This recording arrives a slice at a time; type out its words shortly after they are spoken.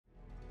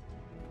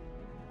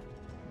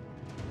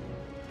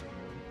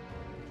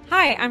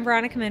Hi, I'm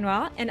Veronica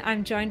Manuel, and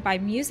I'm joined by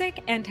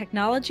music and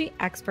technology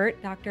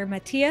expert Dr.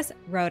 Matthias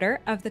Röder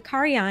of the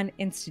Karajan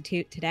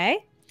Institute today.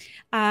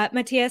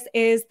 Matthias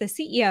is the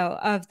CEO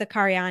of the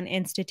Karajan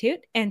Institute,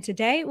 and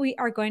today we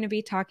are going to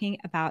be talking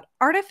about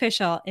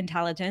artificial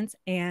intelligence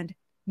and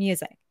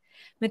music.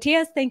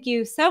 Matthias, thank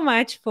you so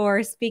much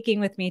for speaking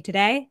with me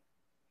today.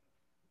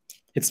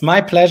 It's my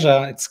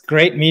pleasure. It's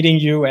great meeting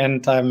you,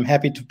 and I'm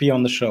happy to be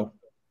on the show.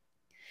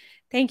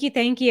 Thank you.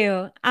 Thank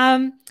you.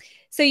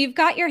 So you've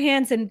got your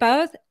hands in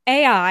both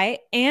AI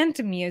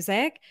and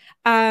music.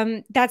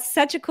 That's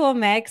such a cool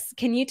mix.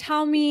 Can you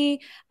tell me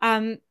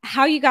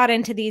how you got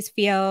into these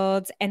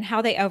fields and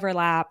how they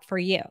overlap for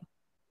you?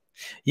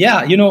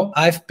 Yeah,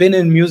 I've been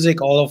in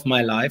music all of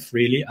my life,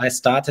 really. I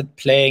started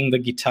playing the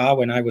guitar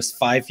when I was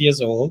 5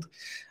 years old,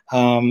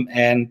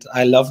 and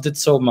I loved it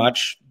so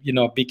much,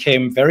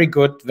 became very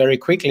good very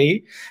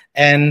quickly.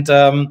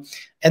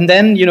 And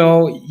then,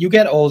 you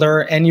get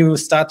older and you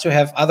start to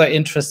have other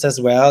interests as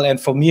well.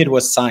 And for me, it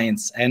was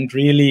science and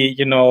really,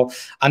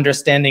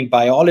 understanding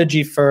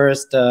biology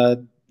first.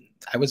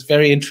 I was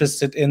very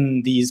interested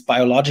in these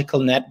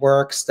biological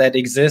networks that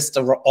exist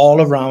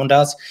all around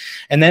us.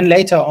 And then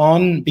later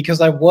on,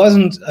 because I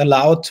wasn't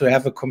allowed to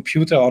have a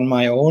computer on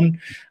my own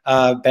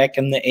back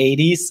in the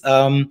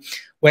 80s,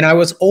 when I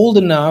was old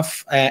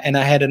enough and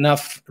I had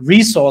enough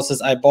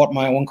resources, I bought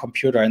my own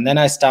computer. And then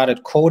I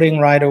started coding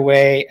right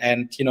away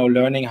and,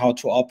 learning how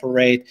to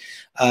operate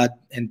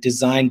and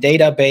design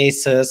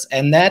databases.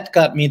 And that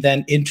got me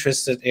then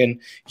interested in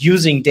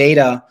using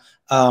data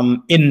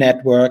in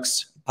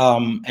networks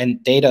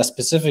and data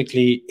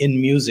specifically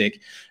in music.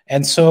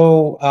 And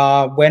so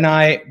when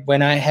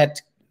I had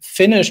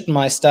finished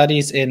my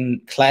studies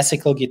in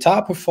classical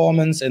guitar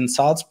performance in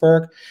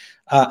Salzburg,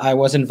 I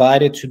was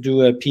invited to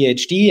do a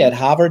PhD at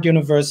Harvard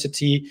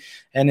University,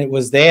 and it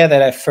was there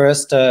that I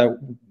first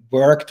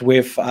worked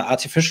with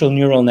artificial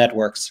neural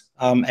networks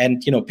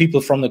and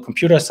people from the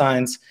computer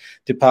science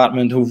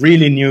department who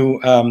really knew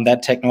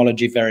that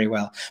technology very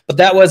well. But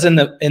that was in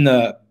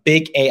the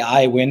big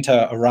AI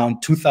winter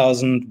around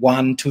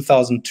 2001,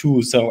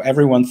 2002. So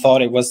everyone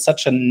thought it was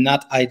such a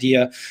nut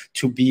idea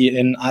to be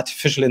in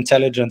artificial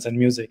intelligence and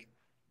music.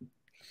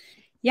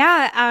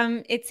 Yeah,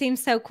 it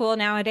seems so cool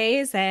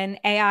nowadays, and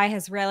AI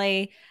has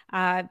really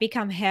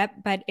become hip,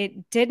 but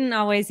it didn't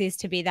always used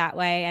to be that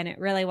way. And it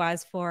really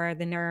was for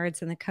the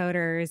nerds and the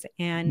coders,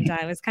 and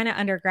it was kind of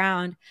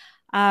underground.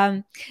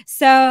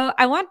 So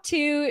I want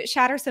to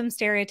shatter some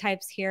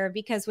stereotypes here,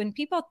 because when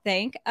people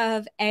think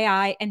of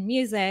AI and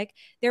music,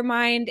 their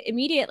mind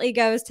immediately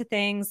goes to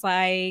things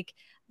like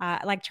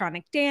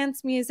electronic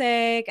dance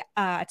music,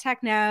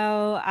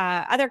 techno,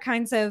 other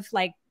kinds of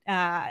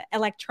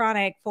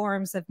electronic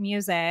forms of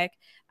music,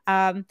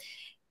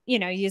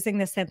 using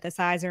the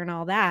synthesizer and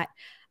all that.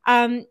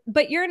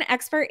 But you're an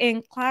expert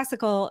in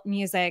classical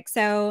music.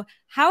 So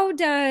how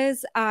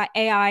does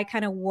AI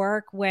kind of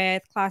work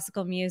with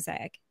classical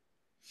music?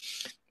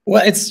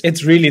 Well,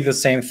 it's really the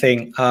same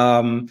thing.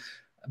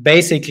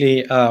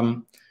 Basically,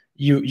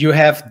 you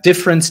have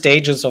different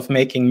stages of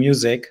making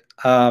music.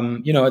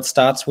 It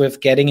starts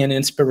with getting an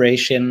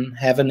inspiration,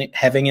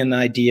 having an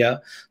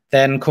idea,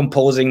 then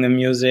composing the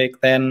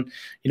music, then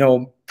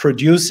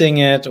producing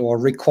it or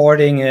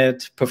recording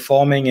it,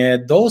 performing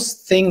it. Those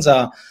things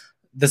are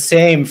the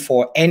same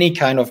for any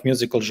kind of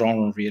musical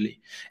genre, really.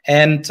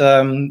 And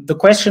the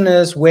question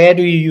is, where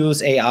do you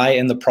use AI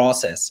in the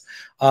process?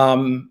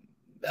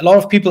 A lot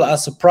of people are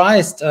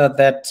surprised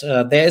that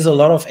there is a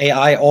lot of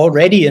AI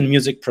already in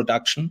music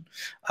production,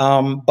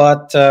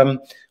 but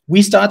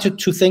we started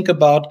to think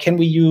about, can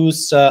we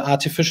use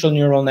artificial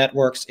neural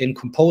networks in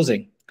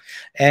composing?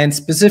 And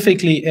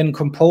specifically in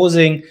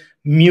composing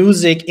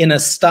music in a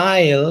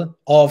style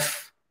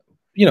of,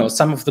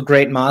 some of the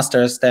great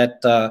masters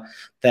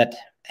that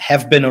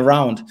have been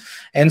around.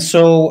 And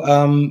so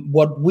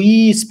what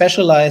we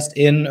specialized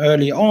in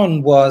early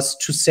on was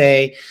to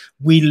say,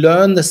 we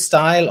learn the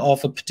style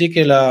of a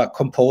particular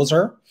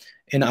composer.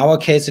 In our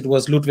case, it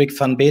was Ludwig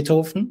van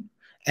Beethoven.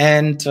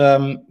 And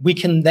we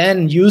can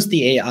then use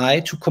the AI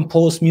to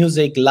compose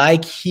music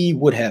like he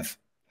would have.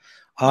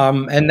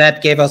 And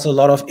that gave us a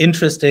lot of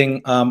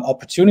interesting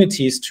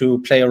opportunities to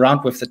play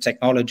around with the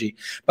technology.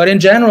 But in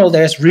general,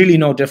 there's really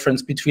no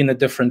difference between the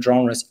different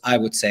genres, I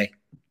would say.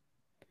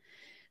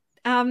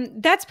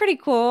 That's pretty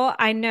cool.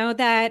 I know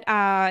that,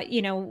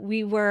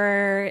 we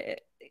were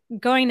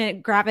going to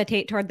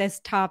gravitate toward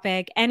this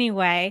topic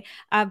anyway,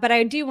 but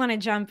I do want to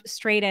jump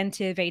straight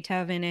into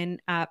Beethoven in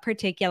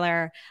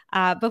particular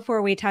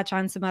before we touch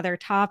on some other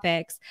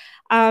topics.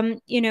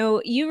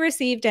 You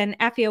received an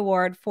Effie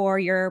Award for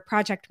your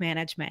project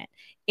management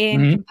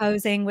in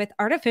composing with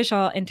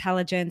artificial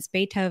intelligence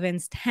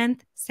Beethoven's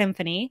 10th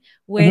Symphony,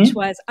 which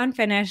was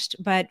unfinished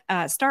but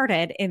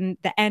started in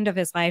the end of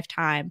his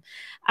lifetime.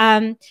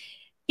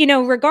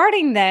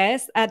 Regarding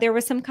this, there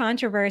was some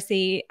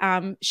controversy.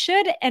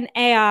 Should an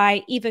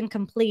AI even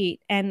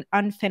complete an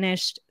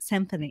unfinished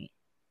symphony?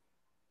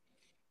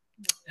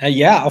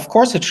 Yeah, of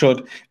course it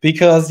should,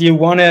 because you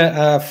want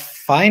to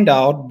find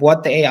out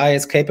what the AI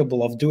is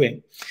capable of doing.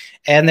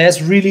 And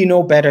there's really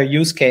no better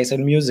use case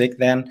in music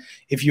than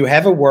if you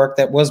have a work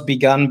that was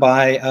begun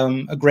by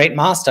a great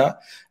master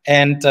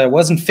and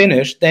wasn't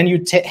finished, then you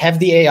have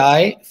the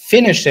AI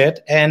finish it.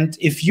 And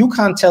if you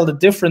can't tell the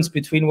difference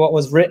between what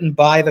was written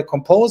by the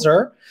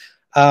composer,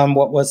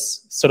 what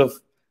was sort of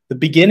the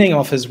beginning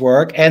of his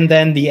work, and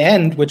then the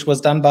end, which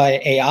was done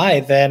by AI,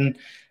 then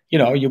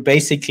you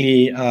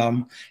basically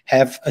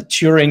have a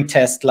Turing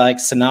test-like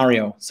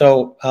scenario.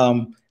 So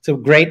it's a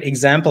great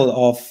example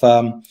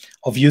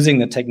of using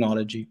the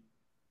technology.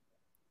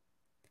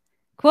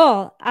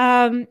 Cool.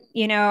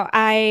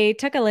 I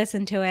took a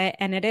listen to it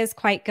and it is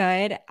quite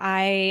good.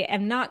 I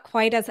am not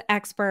quite as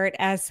expert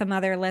as some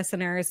other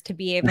listeners to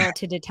be able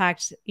to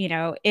detect,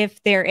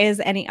 if there is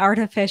any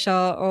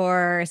artificial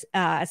or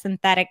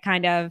synthetic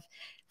kind of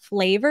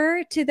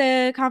flavor to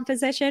the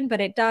composition, but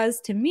it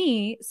does to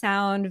me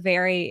sound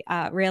very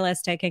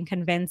realistic and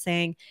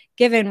convincing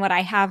given what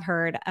I have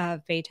heard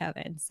of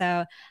Beethoven.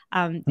 So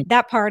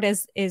that part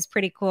is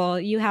pretty cool.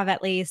 You have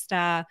at least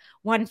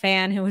one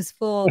fan who was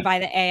fooled by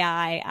the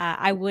AI.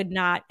 I would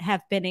not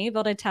have been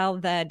able to tell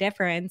the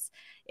difference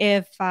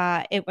if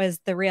it was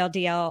the real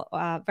deal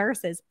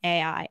versus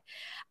AI.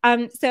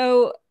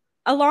 So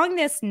along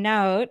this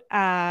note,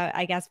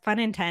 I guess pun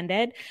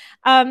intended,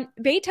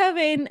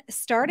 Beethoven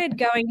started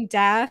going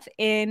deaf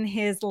in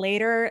his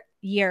later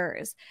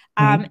years,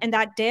 and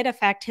that did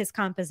affect his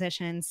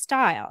composition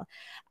style.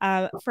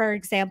 For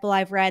example,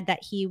 I've read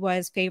that he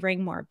was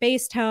favoring more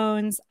bass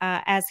tones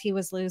as he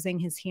was losing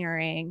his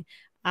hearing.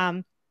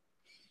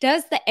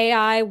 Does the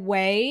AI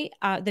weigh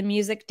the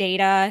music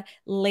data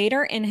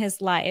later in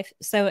his life?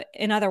 So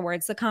in other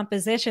words, the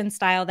composition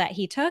style that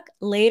he took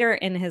later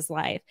in his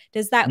life,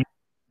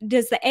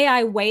 does the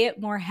AI weigh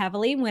it more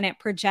heavily when it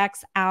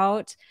projects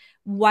out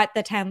what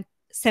the 10th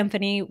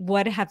symphony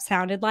would have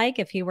sounded like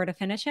if he were to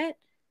finish it?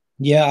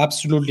 Yeah,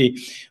 absolutely.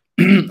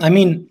 I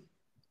mean,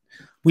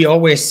 we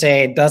always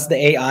say, does the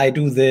AI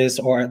do this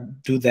or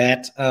do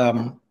that?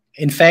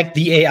 In fact,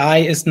 the AI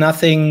is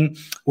nothing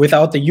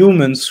without the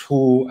humans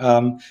who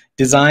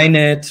design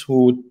it,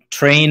 who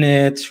train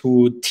it,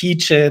 who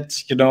teach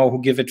it,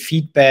 who give it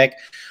feedback.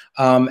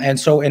 And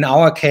so in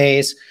our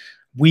case,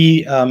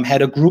 we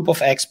had a group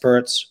of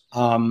experts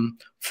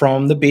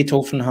from the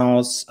Beethoven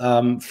House,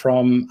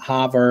 from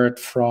Harvard,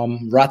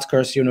 from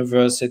Rutgers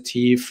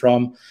University,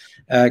 from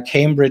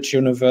Cambridge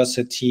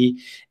University,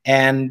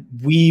 and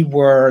we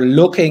were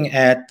looking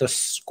at the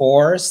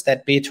scores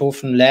that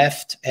Beethoven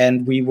left,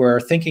 and we were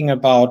thinking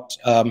about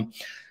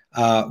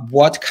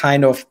what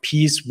kind of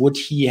piece would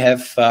he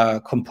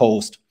have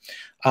composed.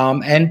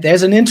 And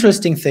there's an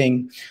interesting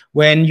thing.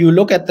 When you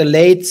look at the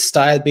late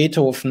style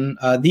Beethoven,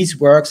 these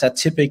works are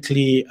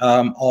typically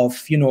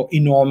of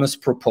enormous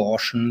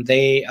proportion.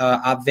 They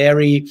are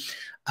very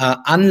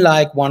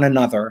unlike one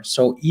another.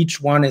 So each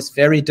one is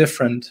very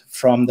different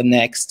from the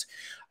next.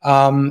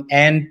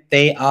 And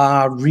they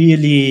are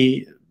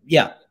really,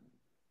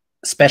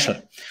 special.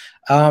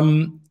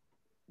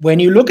 When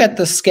you look at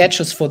the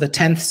sketches for the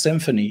 10th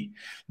symphony,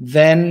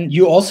 then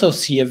you also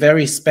see a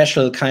very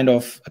special kind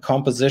of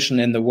composition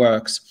in the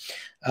works.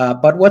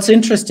 But what's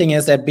interesting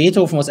is that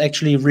Beethoven was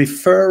actually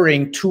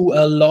referring to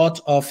a lot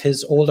of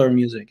his older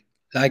music,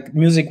 like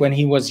music when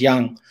he was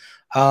young,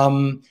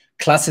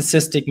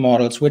 classicistic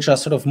models, which are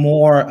sort of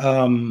more,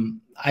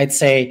 I'd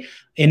say,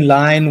 in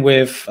line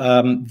with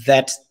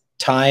that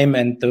time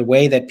and the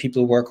way that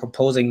people were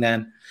composing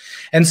then.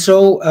 And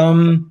so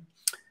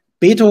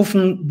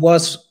Beethoven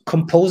was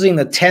composing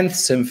the 10th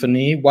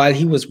symphony while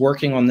he was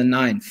working on the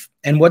 9th.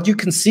 And what you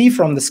can see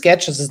from the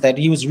sketches is that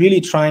he was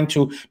really trying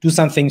to do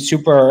something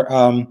super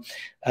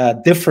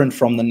different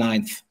from the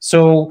 9th.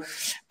 So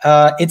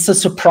it's a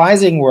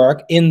surprising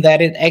work in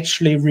that it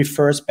actually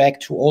refers back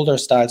to older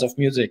styles of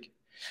music.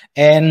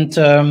 And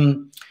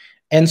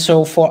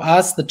so for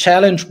us, the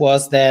challenge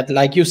was that,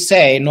 like you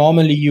say,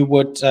 normally you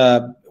would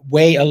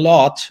weigh a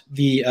lot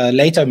the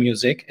later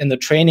music in the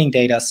training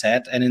data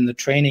set and in the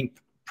training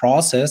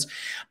process.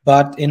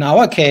 But in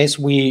our case,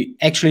 we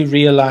actually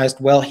realized,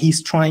 well,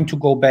 he's trying to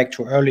go back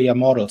to earlier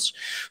models.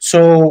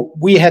 So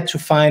we had to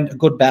find a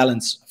good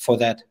balance for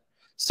that.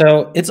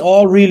 So it's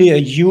all really a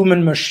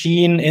human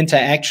machine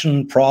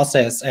interaction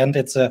process, and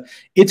it's an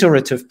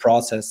iterative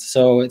process.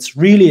 So it's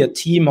really a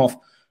team of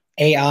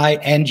AI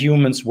and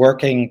humans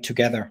working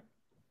together.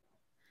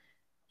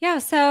 Yeah.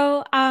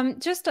 So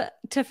just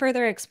to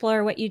further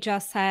explore what you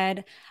just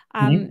said,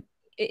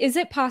 is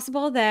it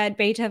possible that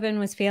Beethoven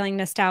was feeling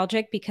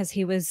nostalgic because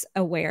he was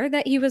aware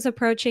that he was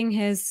approaching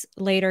his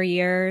later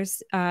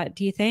years?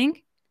 Do you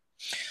think?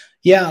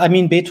 Yeah, I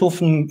mean,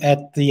 Beethoven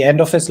at the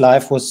end of his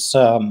life was,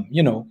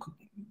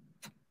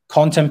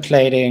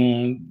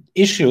 contemplating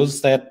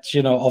issues that,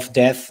 of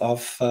death,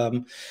 of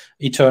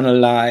eternal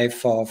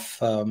life, of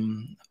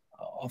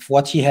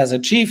what he has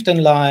achieved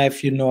in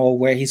life,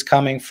 where he's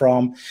coming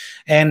from,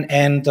 and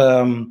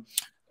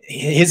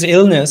his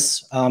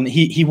illness.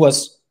 He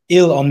was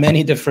ill on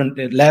many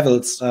different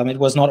levels. It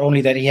was not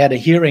only that he had a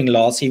hearing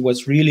loss, he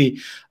was really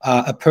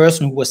a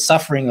person who was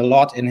suffering a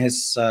lot in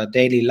his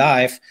daily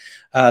life.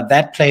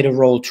 That played a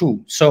role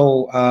too.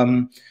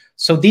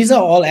 So these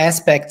are all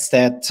aspects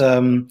that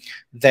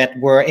that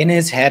were in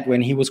his head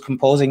when he was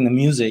composing the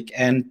music,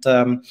 and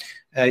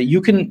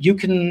you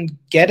can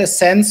get a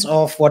sense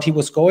of what he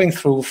was going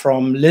through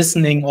from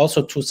listening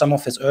also to some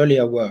of his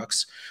earlier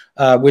works,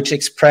 which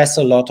express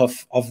a lot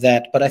of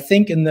that. But I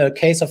think in the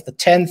case of the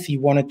 10th, he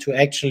wanted to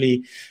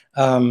actually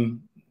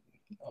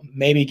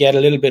maybe get a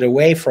little bit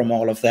away from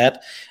all of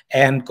that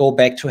and go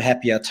back to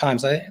happier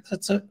times.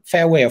 That's a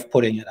fair way of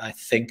putting it, I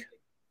think.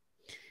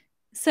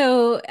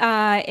 So,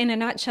 in a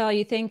nutshell,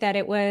 you think that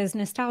it was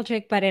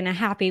nostalgic, but in a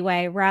happy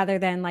way, rather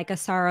than like a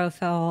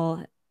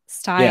sorrowful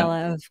style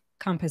of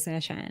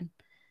composition.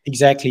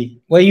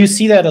 Exactly. Well, you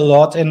see that a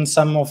lot in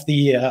some of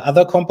the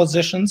other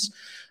compositions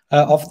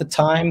of the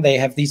time. They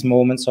have these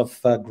moments of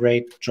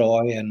great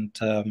joy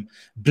and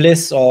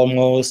bliss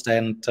almost,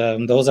 and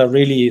those are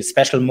really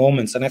special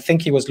moments. And I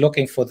think he was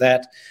looking for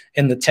that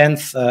in the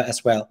 10th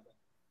as well.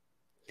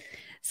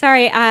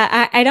 Sorry,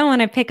 I don't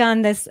want to pick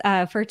on this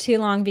for too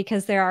long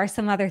because there are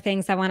some other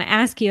things I want to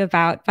ask you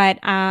about. But,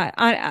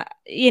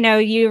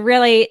 you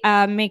really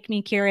make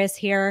me curious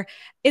here.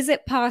 Is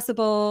it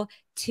possible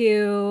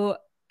to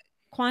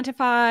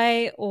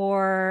quantify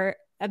or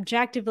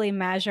objectively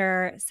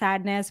measure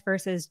sadness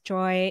versus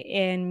joy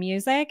in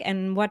music?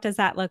 And what does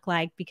that look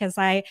like? Because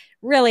I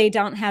really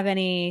don't have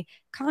any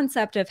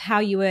concept of how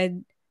you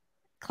would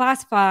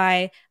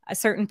classify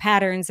certain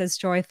patterns as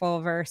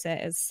joyful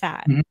versus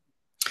sad. Mm-hmm.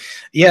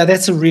 Yeah,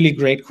 that's a really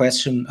great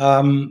question.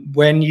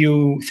 When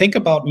you think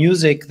about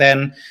music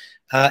then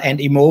and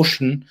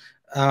emotion,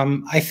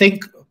 I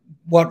think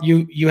what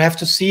you have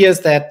to see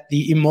is that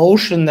the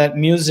emotion that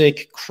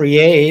music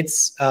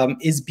creates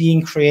is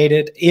being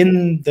created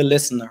in the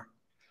listener,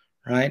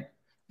 right?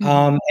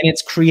 And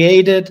it's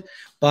created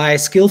by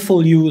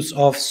skillful use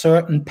of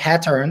certain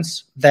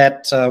patterns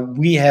that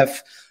we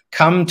have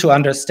come to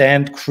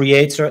understand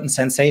create certain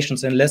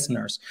sensations in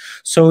listeners.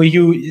 So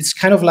it's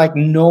kind of like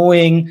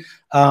knowing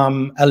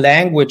a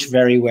language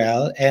very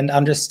well and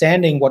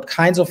understanding what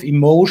kinds of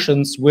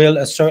emotions will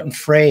a certain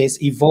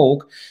phrase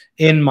evoke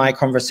in my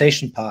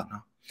conversation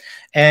partner.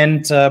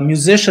 And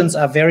musicians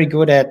are very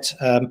good at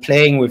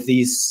playing with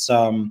these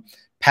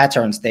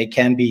patterns. They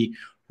can be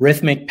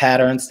rhythmic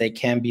patterns, they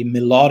can be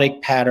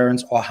melodic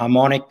patterns or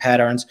harmonic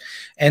patterns.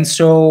 And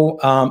so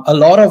a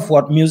lot of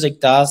what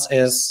music does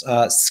is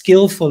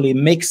skillfully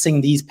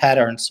mixing these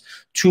patterns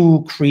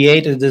to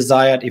create a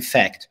desired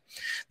effect.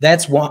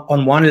 That's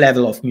on one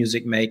level of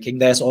music making.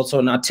 There's also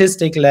an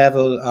artistic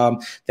level.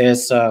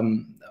 There's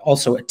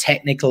also a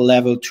technical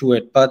level to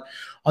it. But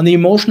on the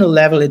emotional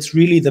level, it's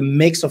really the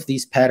mix of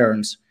these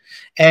patterns.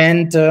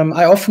 And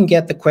I often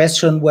get the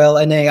question, well,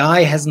 an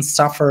AI hasn't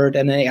suffered,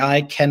 an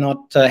AI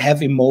cannot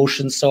have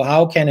emotions, so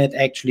how can it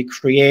actually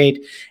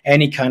create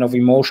any kind of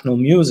emotional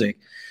music?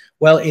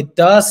 Well, it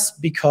does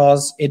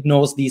because it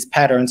knows these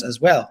patterns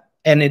as well,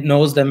 and it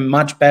knows them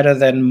much better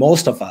than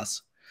most of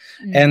us.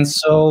 And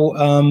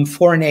so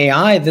for an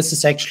AI, this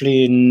is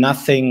actually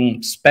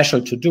nothing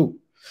special to do.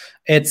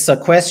 It's a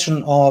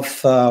question of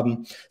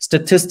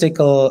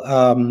statistical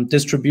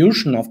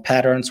distribution of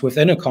patterns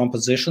within a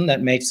composition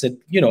that makes it,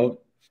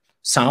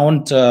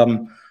 sound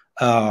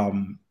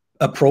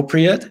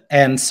appropriate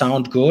and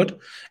sound good.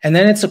 And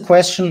then it's a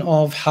question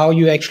of how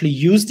you actually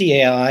use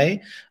the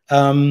AI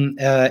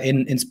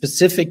in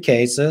specific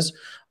cases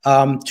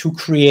to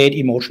create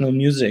emotional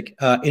music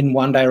in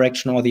one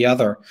direction or the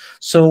other.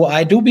 So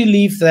I do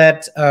believe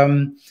that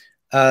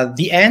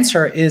the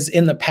answer is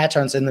in the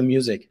patterns in the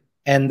music,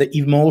 and the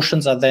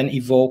emotions are then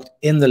evoked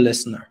in the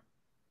listener.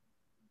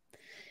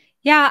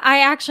 Yeah, I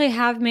actually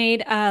have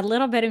made a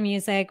little bit of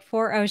music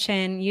for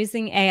Ocean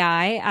using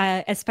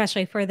AI,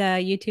 especially for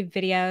the YouTube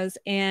videos.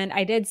 And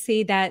I did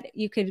see that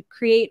you could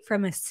create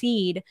from a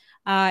seed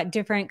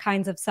different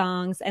kinds of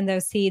songs. And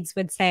those seeds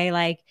would say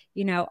like,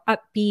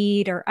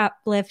 upbeat or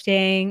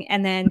uplifting.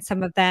 And then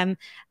some of them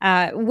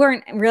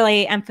weren't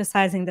really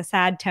emphasizing the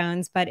sad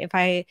tones. But if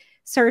I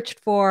searched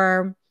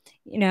for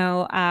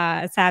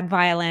sad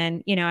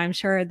violin, I'm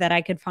sure that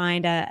I could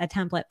find a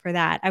template for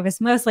that. I was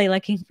mostly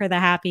looking for the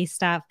happy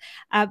stuff.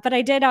 But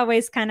I did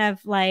always kind of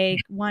like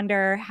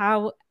wonder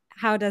how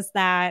does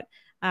that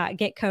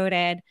get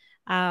coded?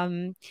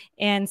 And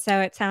so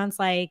it sounds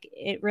like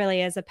it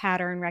really is a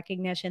pattern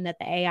recognition that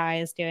the AI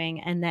is doing,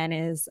 and then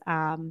is,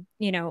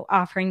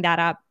 offering that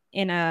up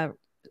in a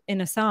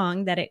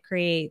song that it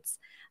creates.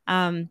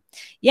 It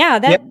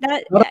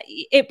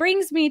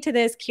brings me to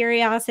this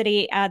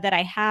curiosity that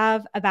I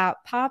have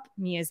about pop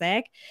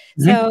music.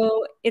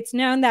 So it's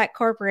known that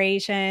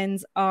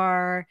corporations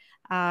are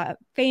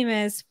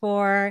famous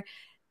for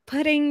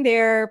putting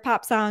their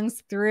pop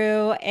songs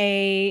through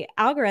a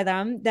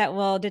algorithm that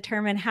will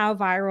determine how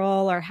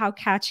viral or how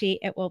catchy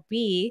it will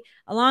be.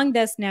 Along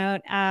this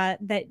note,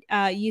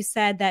 that you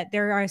said that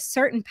there are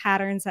certain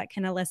patterns that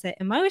can elicit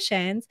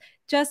emotions,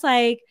 just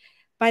like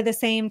by the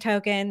same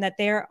token that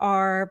there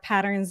are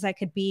patterns that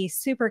could be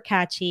super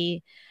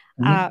catchy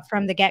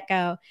from the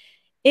get-go.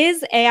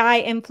 Is AI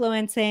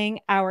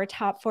influencing our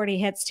top 40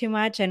 hits too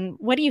much? And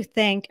what do you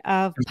think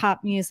of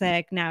pop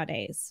music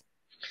nowadays?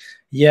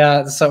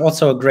 Yeah, that's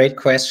also a great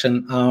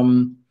question.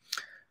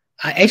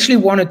 I actually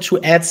wanted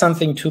to add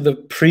something to the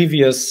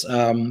previous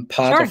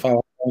part of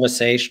our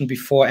conversation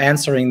before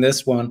answering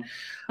this one.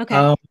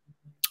 Okay.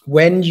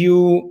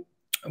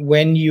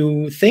 When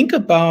you think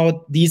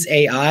about these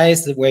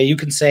AIs where you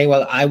can say,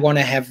 well, I want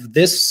to have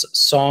this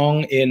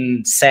song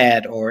in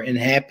sad or in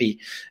happy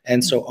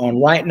and so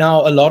on. Right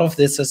now, a lot of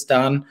this is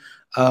done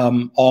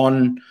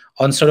on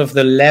sort of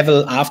the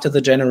level after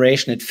the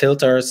generation. It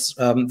filters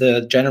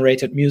the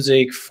generated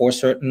music for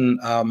certain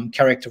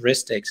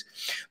characteristics.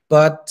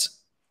 But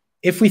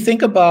if we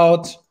think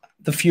about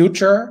the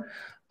future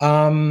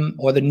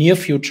or the near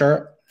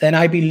future, then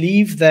I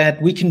believe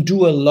that we can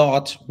do a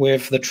lot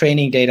with the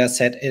training data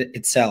set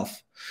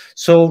itself.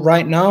 So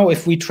right now,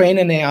 if we train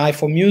an AI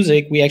for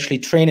music, we actually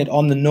train it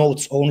on the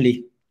notes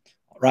only,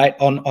 right?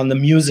 On the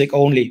music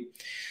only.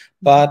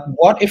 But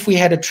what if we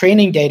had a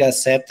training data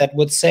set that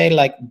would say,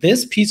 like,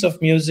 this piece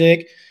of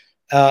music,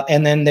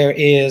 and then there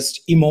is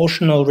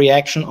emotional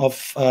reaction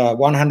of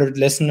 100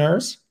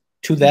 listeners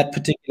to that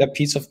particular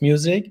piece of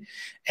music,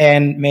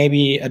 and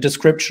maybe a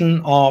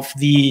description of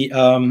the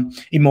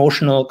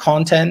emotional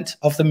content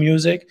of the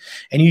music,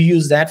 and you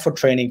use that for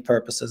training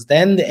purposes,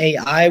 then the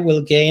AI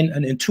will gain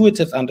an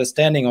intuitive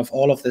understanding of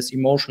all of this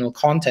emotional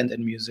content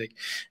in music.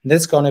 And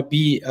that's going to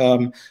be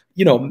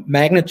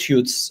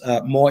magnitudes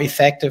more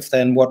effective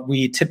than what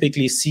we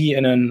typically see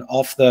in an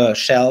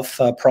off-the-shelf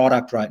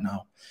product right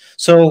now.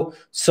 So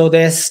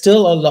there's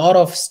still a lot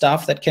of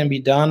stuff that can be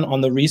done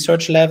on the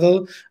research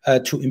level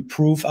to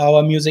improve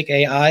our music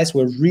AIs.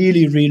 We're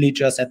really, really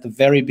just at the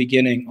very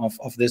beginning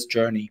of this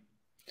journey.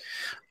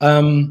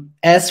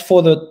 As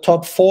for the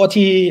top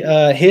 40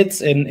 hits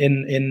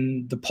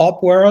in the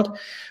pop world,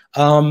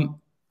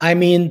 I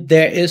mean,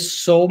 there is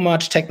so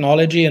much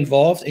technology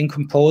involved in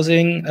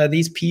composing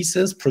these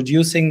pieces,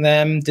 producing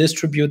them,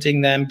 distributing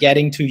them,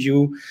 getting to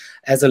you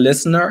as a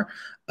listener.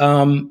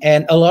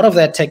 And a lot of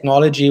that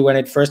technology, when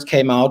it first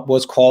came out,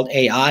 was called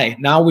AI.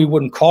 Now we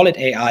wouldn't call it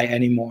AI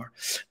anymore.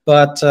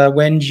 But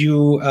when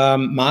you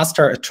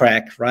master a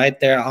track, right,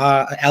 there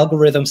are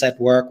algorithms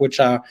at work which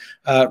are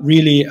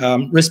really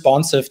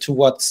responsive to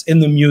what's in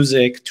the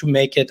music to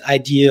make it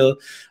ideal,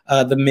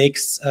 the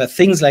mix,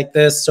 things like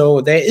this.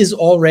 So there is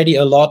already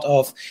a lot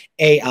of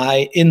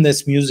AI in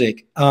this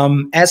music.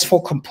 As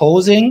for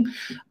composing,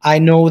 I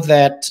know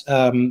that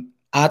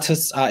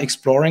artists are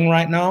exploring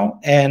right now,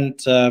 and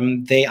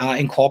they are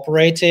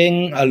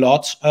incorporating a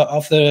lot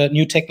of the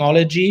new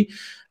technology.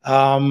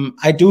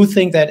 I do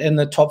think that in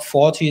the top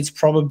 40, it's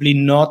probably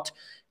not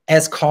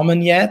as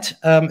common yet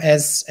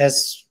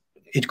as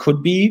it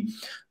could be,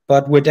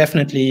 but we're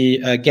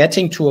definitely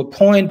getting to a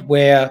point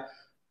where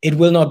it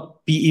will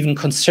not be even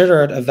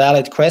considered a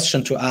valid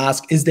question to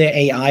ask, is there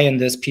AI in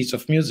this piece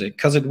of music?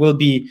 Because it will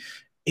be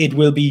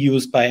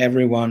used by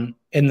everyone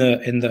in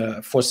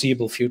the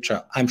foreseeable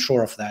future. I'm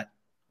sure of that.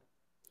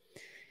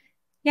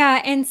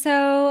 Yeah. And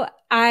so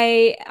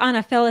on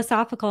a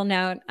philosophical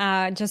note,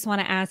 just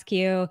want to ask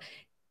you,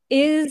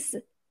 is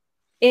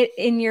it,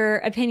 in your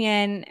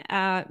opinion,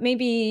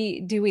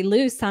 maybe do we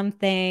lose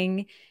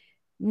something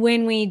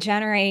when we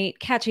generate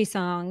catchy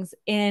songs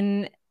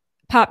in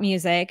pop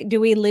music?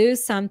 Do we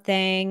lose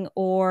something,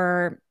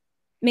 or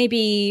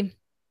maybe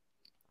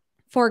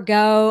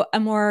forego a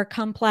more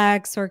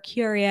complex or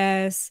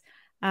curious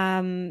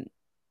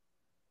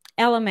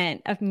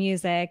element of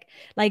music?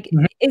 Like,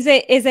 is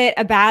it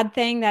a bad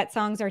thing that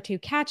songs are too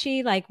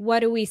catchy? Like, what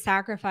do we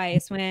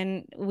sacrifice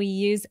when we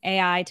use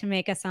AI to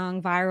make a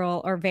song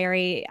viral or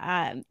very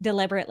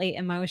deliberately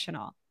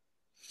emotional?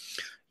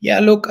 Yeah,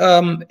 look,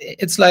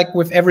 it's like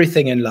with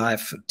everything in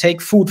life.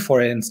 Take food,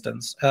 for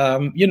instance.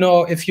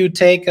 If you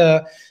take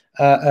a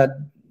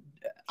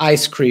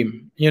ice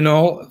cream,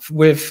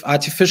 with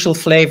artificial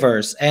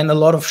flavors and a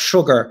lot of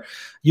sugar,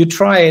 you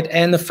try it,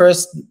 and the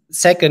first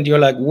second you're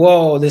like,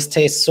 whoa, this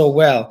tastes so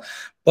well.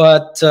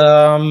 But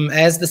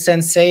as the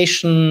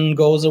sensation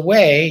goes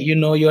away,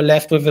 you're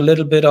left with a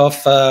little bit of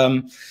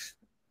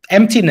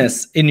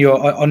emptiness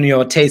on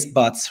your taste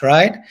buds,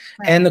 right?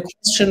 And the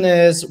question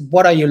is,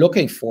 what are you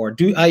looking for?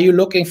 Are you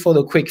looking for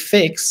the quick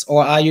fix,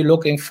 or are you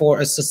looking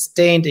for a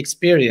sustained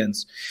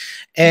experience?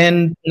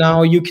 And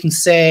now you can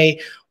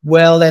say,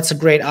 well, that's a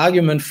great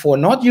argument for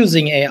not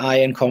using AI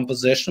in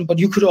composition, but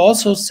you could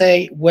also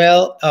say,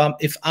 well,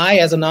 if I,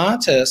 as an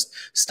artist,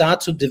 start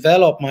to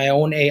develop my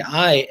own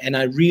AI, and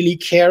I really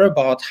care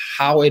about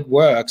how it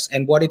works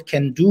and what it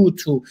can do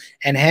to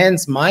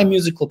enhance my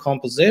musical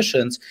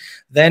compositions,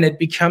 then it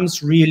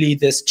becomes really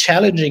this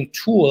challenging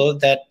tool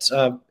that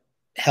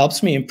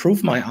helps me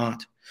improve my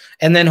art,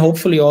 and then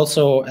hopefully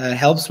also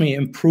helps me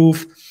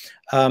improve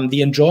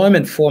the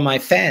enjoyment for my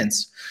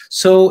fans.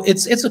 So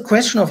it's a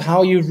question of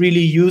how you really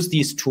use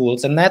these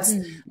tools, and that's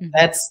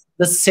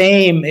the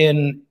same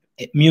in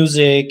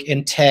music,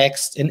 in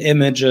text, in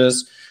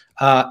images,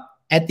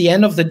 at the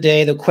end of the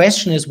day, the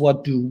question is,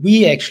 what do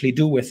we actually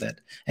do with it?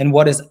 And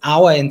what is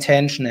our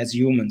intention as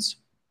humans?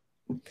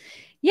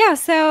 Yeah,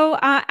 so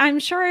I'm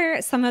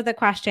sure some of the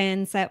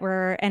questions that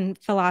were and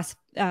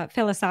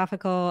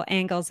philosophical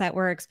angles that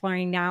we're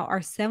exploring now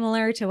are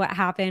similar to what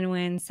happened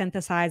when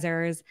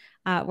synthesizers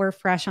were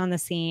fresh on the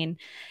scene.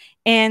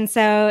 And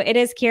so it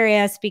is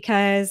curious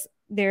because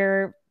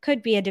there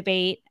could be a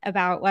debate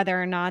about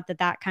whether or not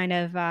that kind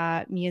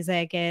of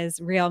music is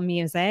real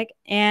music.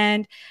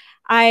 And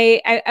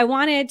I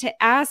wanted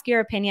to ask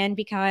your opinion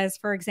because,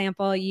 for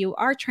example, you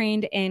are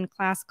trained in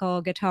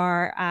classical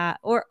guitar,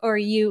 or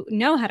you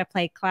know how to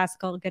play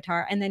classical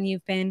guitar, and then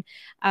you've been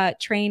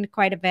trained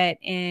quite a bit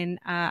in,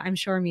 I'm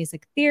sure,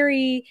 music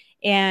theory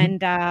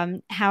and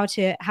how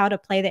to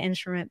play the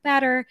instrument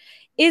better.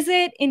 Is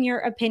it, in your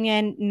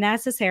opinion,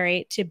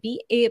 necessary to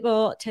be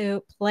able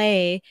to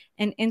play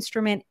an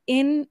instrument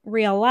in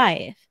real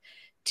life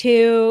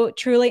to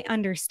truly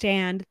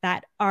understand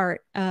that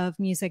art of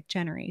music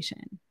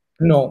generation?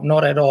 No,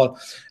 not at all.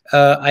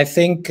 I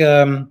think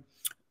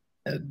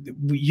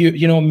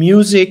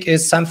music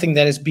is something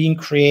that is being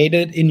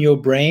created in your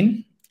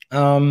brain,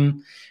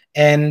 and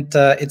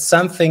it's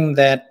something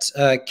that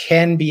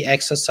can be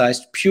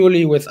exercised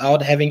purely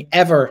without having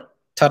ever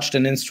touched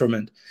an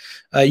instrument.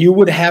 You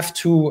would have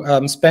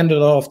to spend a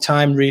lot of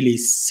time really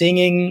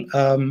singing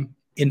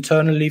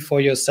internally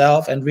for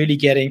yourself and really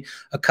getting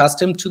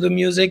accustomed to the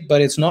music, but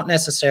it's not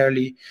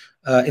necessary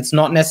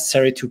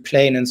to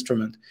play an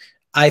instrument.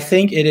 I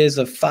think it is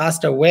a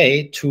faster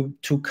way to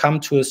come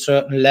to a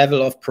certain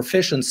level of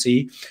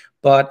proficiency,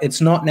 but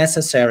it's not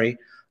necessary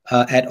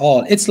at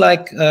all. It's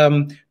like,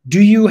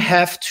 do you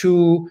have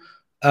to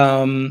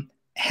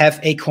have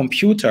a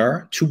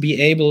computer to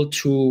be able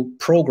to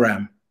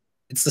program?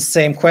 It's the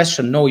same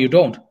question. No, you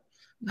don't.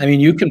 I mean,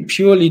 you can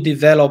purely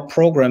develop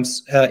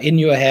programs in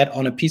your head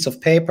on a piece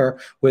of paper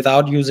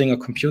without using a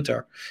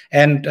computer.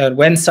 And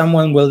when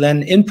someone will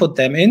then input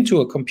them into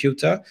a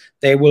computer,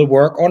 they will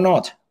work or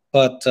not.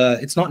 But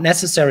it's not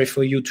necessary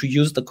for you to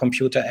use the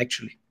computer,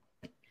 actually.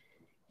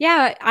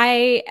 Yeah,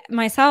 I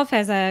myself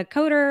as a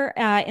coder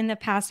in the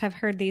past have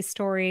heard these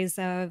stories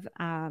of,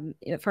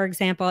 for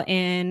example,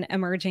 in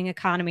emerging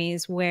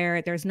economies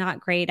where there's not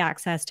great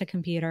access to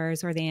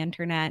computers or the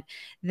internet,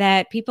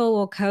 that people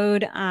will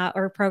code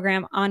or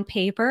program on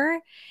paper.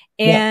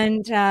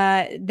 And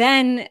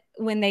then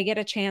when they get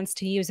a chance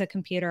to use a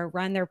computer,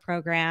 run their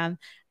program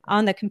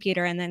on the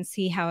computer and then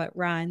see how it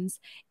runs.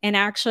 And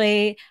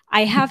actually,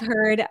 I have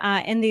heard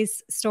in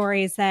these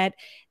stories that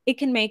it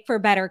can make for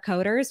better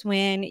coders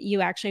when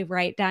you actually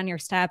write down your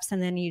steps and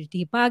then you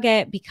debug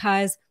it,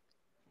 because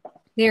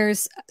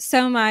there's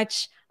so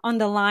much on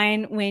the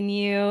line when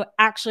you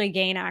actually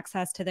gain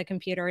access to the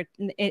computer.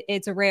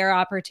 It's a rare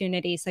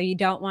opportunity, so you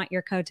don't want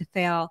your code to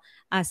fail.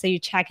 So you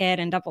check it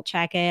and double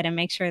check it and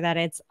make sure that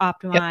it's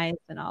optimized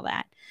and all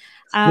that.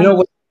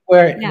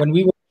 When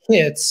we were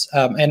kids,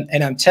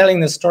 and I'm telling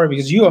this story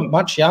because you are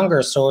much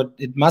younger, so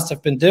it must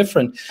have been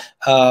different.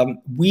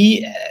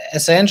 We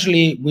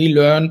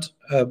learned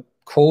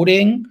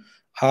coding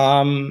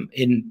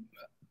in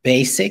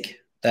BASIC,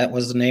 that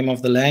was the name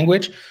of the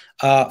language,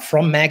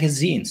 from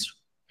magazines.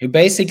 You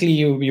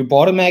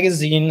bought a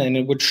magazine and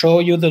it would show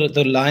you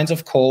the lines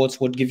of codes,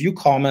 would give you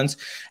comments,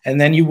 and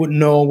then you would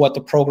know what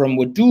the program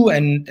would do,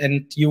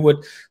 and you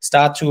would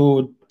start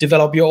to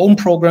develop your own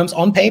programs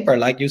on paper,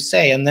 like you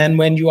say. And then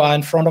when you are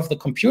in front of the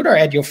computer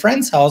at your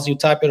friend's house, you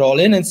type it all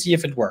in and see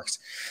if it works.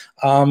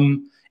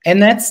 And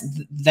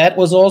that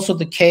was also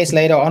the case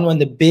later on when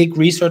the big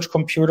research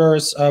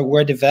computers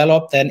were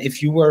developed. And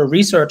if you were a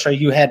researcher,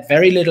 you had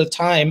very little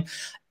time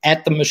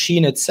at the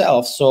machine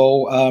itself.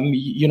 So,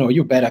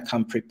 you better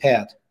come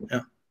prepared.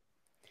 Yeah.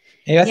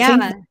 I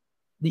think,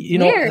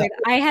 weird.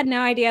 I had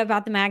no idea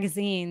about the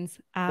magazines.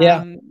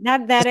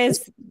 That's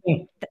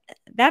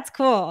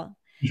cool.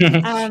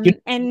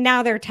 And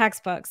now they're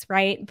textbooks,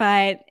 right?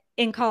 But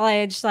in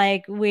college,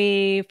 like,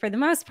 we, for the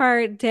most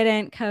part,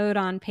 didn't code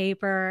on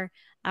paper.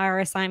 Our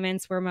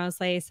assignments were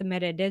mostly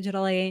submitted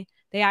digitally.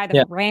 They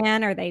either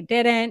ran or they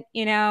didn't,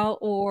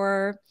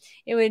 or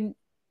it would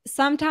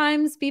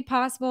sometimes be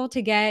possible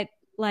to get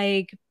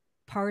like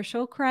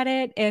partial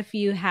credit if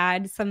you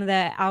had some of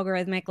the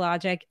algorithmic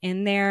logic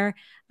in there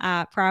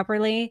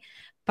properly.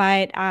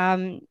 But,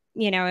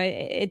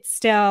 it's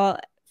still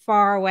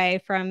far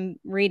away from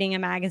reading a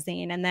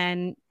magazine and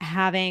then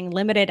having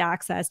limited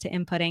access to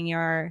inputting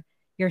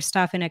your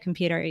stuff in a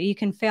computer. You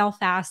can fail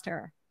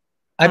faster.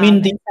 I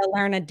mean, to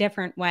learn a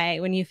different way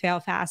when you fail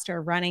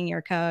faster, running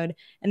your code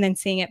and then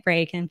seeing it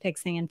break and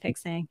fixing.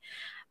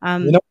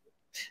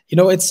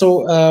 It's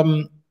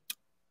so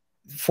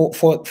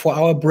for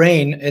our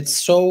brain, it's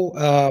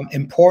so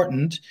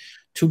important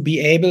to be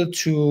able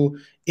to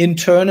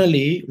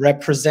internally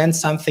represent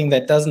something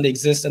that doesn't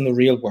exist in the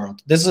real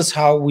world. This is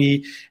how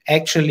we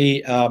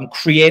actually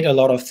create a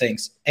lot of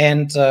things.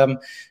 And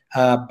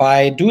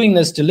by doing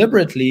this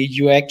deliberately,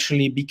 you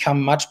actually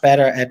become much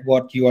better at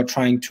what you are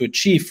trying to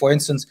achieve. For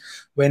instance,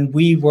 when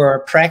we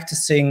were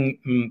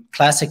practicing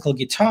classical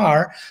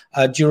guitar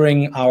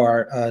during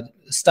our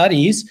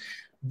studies,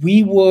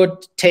 we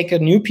would take a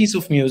new piece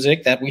of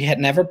music that we had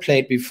never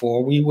played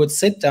before. We would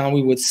sit down,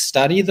 we would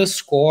study the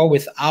score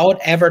without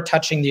ever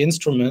touching the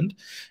instrument.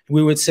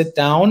 We would sit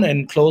down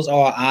and close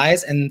our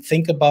eyes and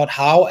think about,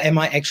 how am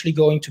I actually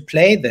going to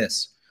play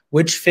this?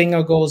 Which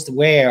finger goes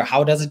where?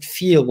 How does it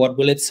feel? What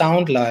will it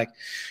sound like?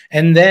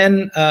 And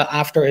then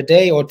after a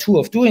day or two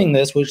of doing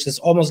this, which is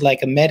almost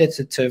like a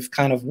meditative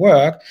kind of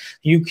work,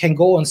 you can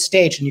go on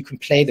stage and you can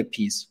play the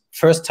piece.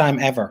 First time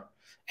ever.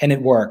 And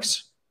it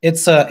works.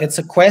 It's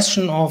a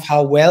question of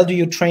how well do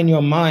you train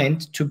your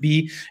mind to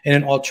be in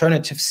an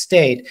alternative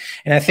state.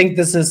 And I think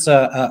this is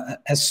a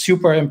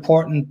super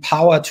important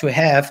power to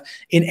have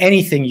in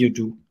anything you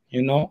do,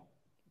 you know.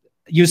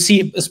 You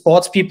see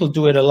sports people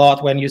do it a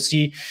lot. When you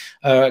see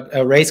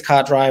race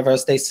car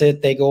drivers, they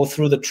sit, they go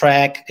through the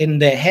track in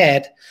their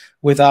head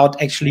without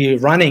actually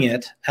running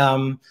it.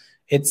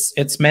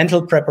 It's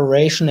mental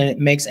preparation, and it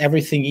makes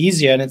everything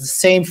easier. And it's the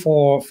same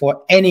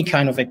for any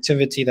kind of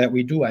activity that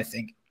we do, I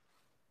think.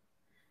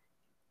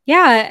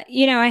 Yeah,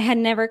 you know, I had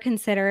never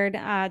considered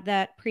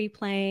that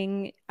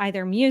pre-playing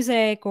either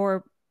music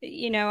or,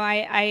 you know,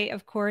 I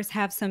of course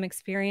have some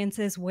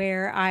experiences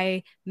where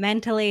I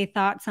mentally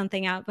thought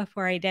something out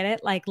before I did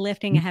it, like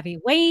lifting a heavy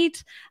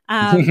weight.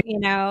 You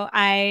know,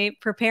 I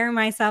prepare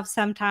myself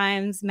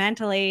sometimes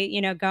mentally, you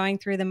know, going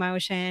through the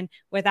motion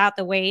without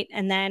the weight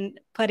and then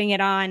putting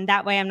it on.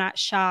 That way I'm not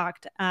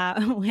shocked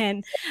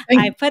when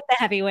I put the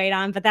heavy weight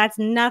on, but that's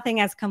nothing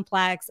as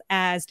complex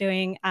as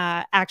doing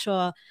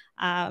actual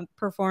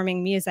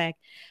performing music.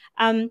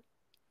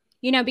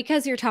 You know,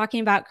 because you're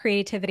talking about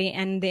creativity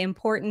and the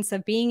importance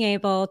of being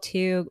able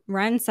to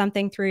run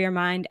something through your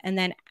mind and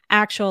then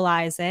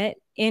actualize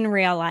it in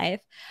real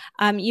life.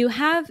 You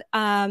have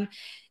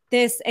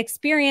this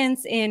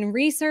experience in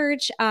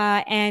research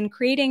and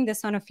creating the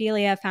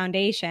Sonophilia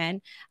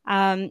Foundation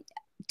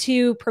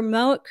to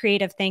promote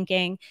creative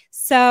thinking.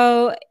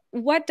 So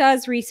what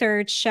does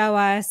research show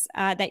us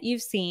that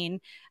you've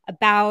seen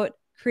about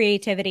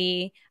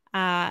creativity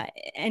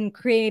and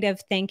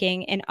creative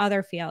thinking in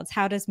other fields?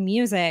 How does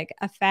music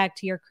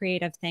affect your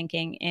creative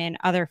thinking in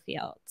other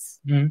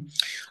fields?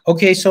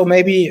 Okay, so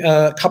maybe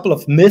a couple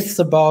of myths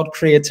about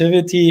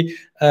creativity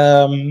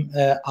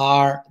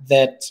are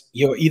that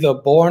you're either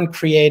born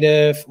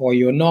creative or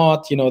you're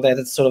not, you know, that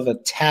it's sort of a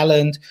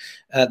talent.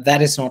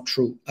 That is not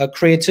true.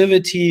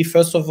 Creativity,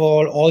 first of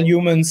all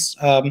humans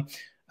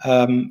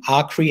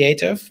are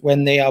creative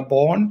when they are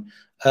born.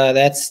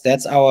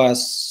 That's our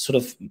sort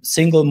of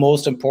single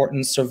most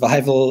important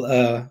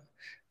survival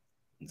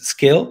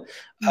skill.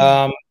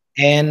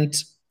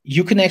 And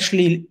you can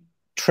actually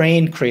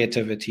train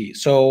creativity.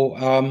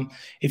 So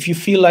if you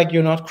feel like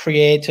you're not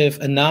creative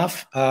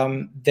enough,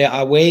 there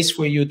are ways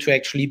for you to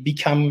actually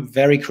become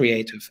very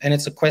creative. And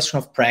it's a question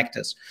of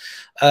practice.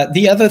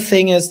 The other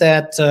thing is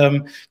that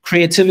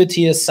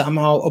creativity is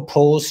somehow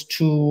opposed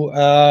to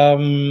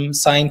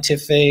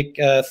scientific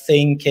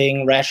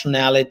thinking,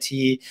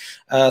 rationality.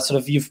 Sort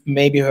of, you've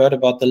maybe heard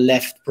about the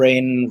left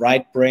brain,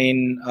 right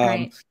brain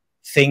Right.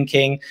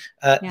 thinking.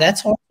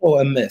 That's also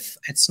a myth.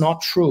 It's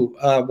not true.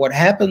 What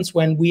happens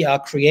when we are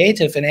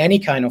creative in any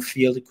kind of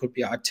field, it could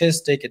be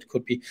artistic, it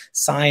could be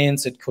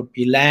science, it could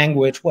be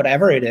language,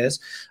 whatever it is,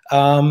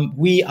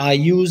 we are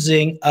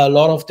using a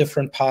lot of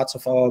different parts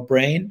of our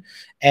brain.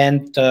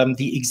 And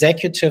the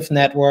executive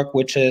network,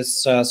 which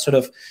is sort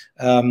of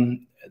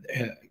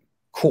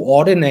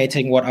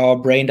coordinating what our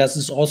brain does,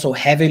 is also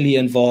heavily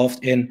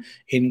involved in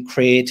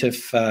creative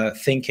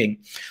thinking.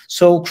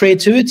 So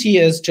creativity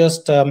is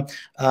just an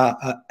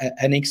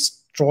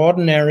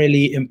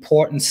extraordinarily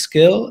important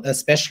skill,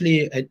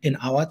 especially in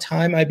our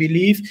time, I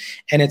believe,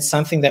 and it's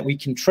something that we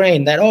can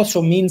train. That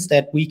also means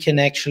that we can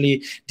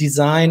actually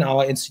design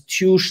our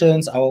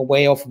institutions, our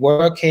way of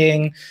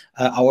working,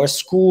 our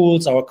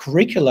schools, our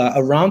curricula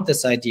around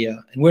this idea,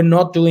 and we're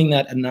not doing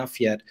that enough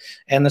yet.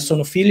 And the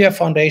Sonophilia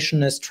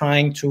Foundation is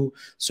trying to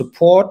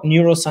support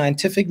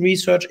neuroscientific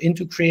research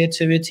into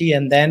creativity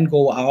and then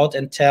go out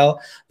and tell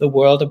the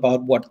world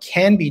about what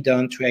can be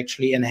done to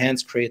actually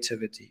enhance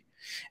creativity.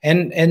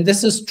 And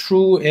this is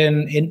true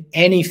in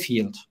any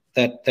field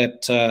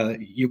that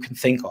you can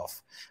think of.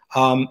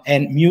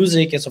 And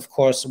music is, of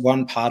course,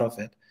 one part of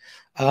it.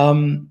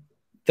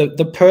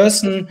 The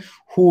person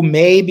who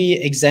maybe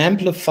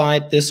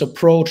exemplified this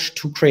approach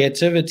to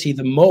creativity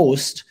the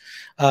most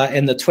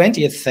in the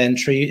 20th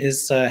century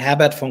is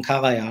Herbert von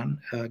Karajan,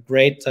 a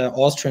great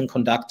Austrian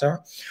conductor,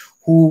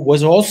 who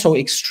was also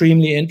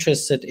extremely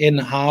interested in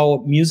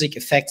how music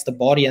affects the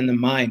body and the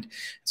mind.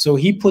 So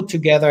he put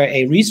together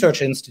a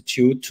research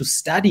institute to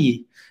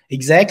study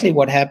exactly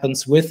what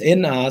happens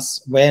within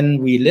us when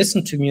we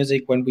listen to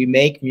music, when we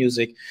make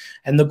music.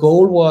 And the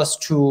goal was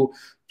to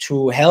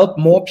help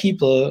more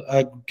people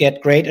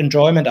get great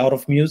enjoyment out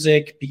of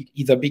music,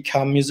 either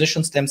become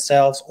musicians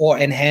themselves or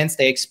enhance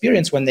their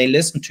experience when they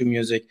listen to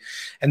music.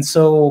 And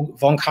so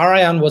von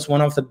Karajan was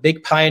one of the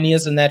big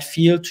pioneers in that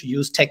field, to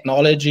use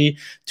technology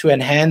to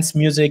enhance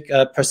music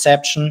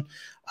perception.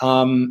 He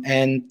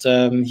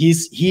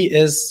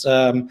is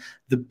the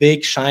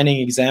big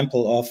shining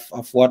example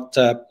of what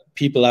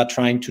people are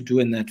trying to do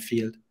in that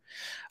field.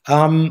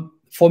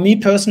 For me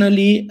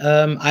personally,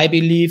 I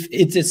believe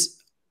it is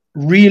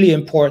really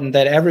important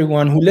that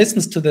everyone who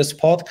listens to this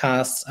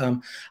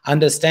podcast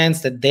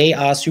understands that they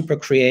are super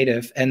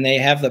creative and they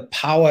have the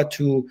power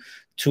to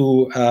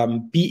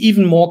be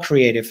even more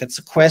creative. It's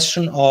a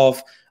question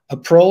of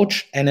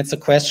approach, and it's a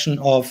question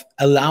of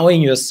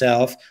allowing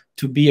yourself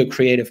to be a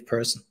creative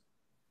person.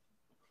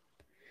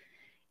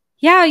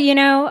 Yeah,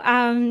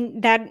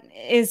 that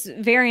is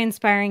very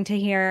inspiring to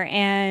hear.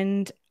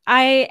 And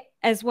I,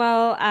 as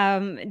well,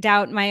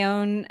 doubt my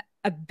own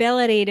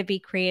ability to be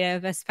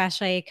creative,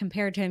 especially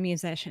compared to a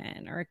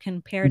musician or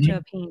compared to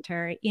a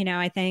painter.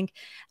 I think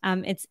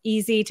it's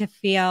easy to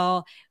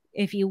feel,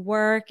 if you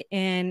work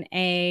in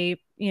a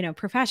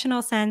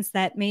professional sense,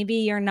 that maybe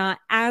you're not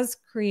as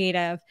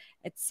creative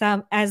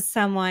as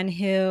someone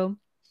who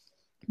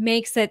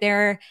makes it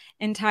their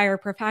entire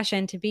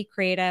profession to be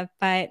creative,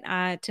 but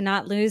to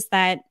not lose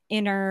that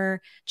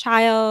inner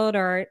child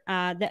or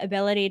the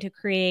ability to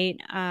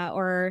create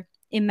or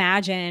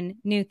imagine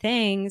new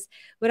things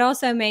would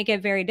also make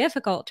it very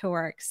difficult to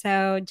work.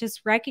 So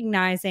just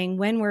recognizing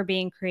when we're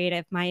being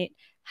creative might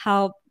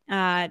help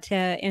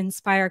to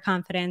inspire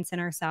confidence in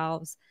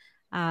ourselves.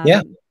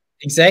 Yeah,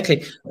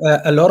 exactly.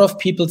 A lot of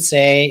people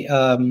say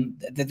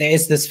that there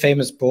is this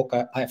famous book,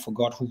 I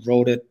forgot who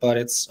wrote it, but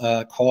it's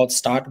called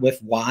Start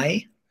With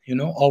Why,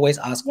 always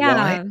ask why.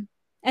 Yeah,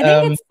 I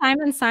think it's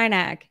Simon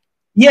Sinek.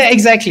 Yeah,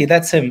 exactly.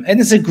 That's him. And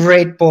it's a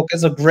great book.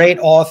 It's a great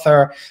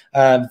author,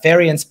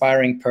 very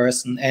inspiring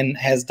person, and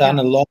has done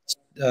a lot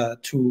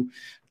to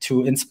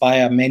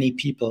inspire many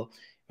people.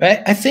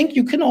 I think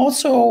you can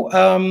also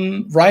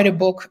write a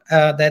book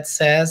that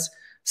says,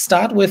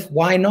 start with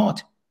why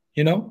not?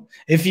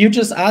 If you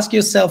just ask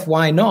yourself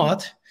why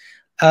not,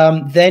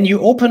 then you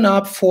open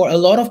up for a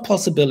lot of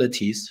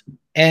possibilities,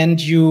 and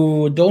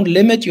you don't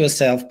limit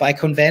yourself by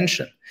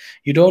convention.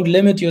 You don't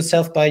limit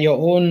yourself by your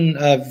own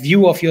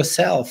view of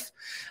yourself.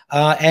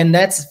 And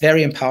that's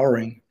very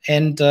empowering.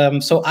 And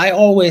so I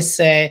always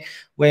say,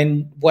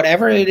 when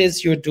whatever it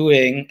is you're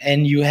doing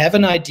and you have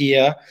an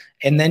idea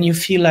and then you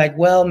feel like,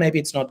 well, maybe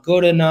it's not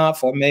good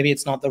enough, or maybe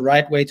it's not the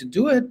right way to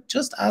do it,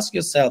 just ask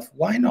yourself,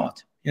 why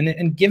not?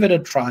 And give it a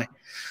try.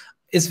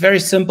 It's very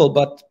simple,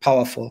 but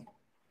powerful.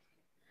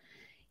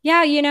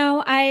 Yeah,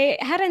 I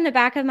had in the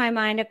back of my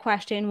mind a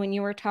question when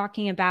you were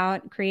talking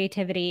about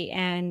creativity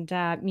and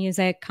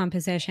music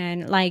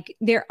composition. Like,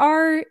 there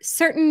are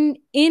certain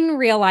in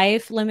real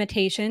life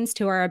limitations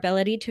to our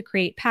ability to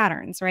create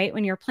patterns, right?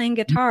 When you're playing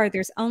guitar,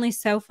 there's only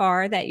so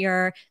far that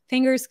your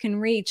fingers can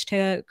reach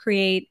to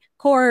create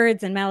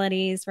chords and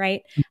melodies,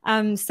 right?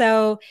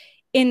 So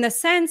in the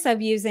sense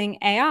of using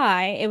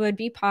AI, it would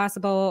be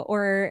possible,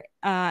 or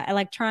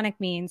electronic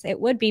means,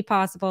 it would be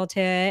possible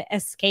to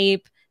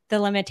escape the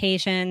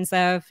limitations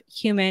of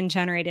human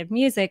generated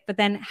music. But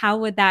then how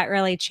would that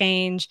really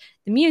change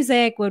the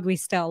music? Would we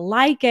still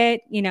like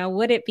it?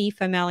 Would it be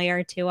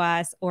familiar to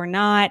us or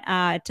not,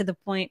 to the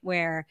point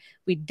where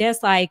we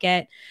dislike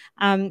it?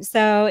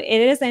 So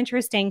it is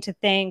interesting to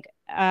think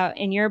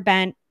in your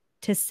bent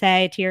to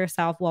say to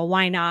yourself, well,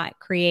 why not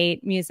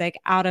create music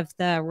out of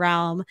the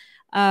realm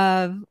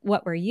of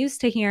what we're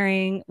used to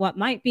hearing, what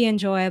might be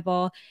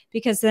enjoyable,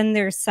 because then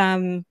there's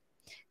some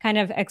kind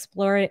of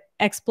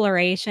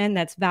exploration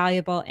that's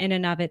valuable in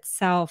and of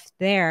itself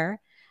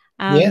there.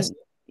 Yes.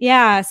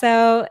 Yeah,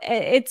 so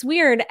it's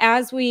weird,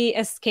 as we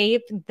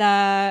escape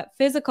the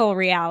physical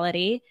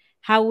reality,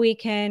 how we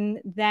can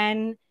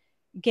then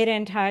get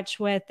in touch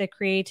with the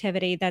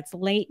creativity that's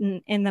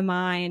latent in the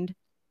mind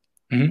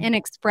and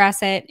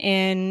express it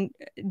in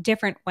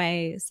different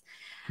ways.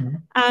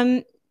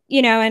 And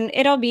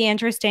it'll be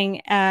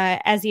interesting,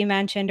 as you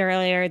mentioned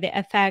earlier, the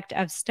effect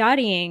of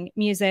studying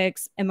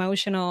music's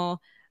emotional,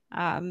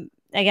 I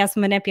guess,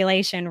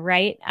 manipulation,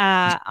 right?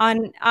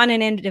 On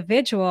an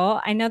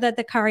individual. I know that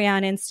the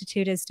Karajan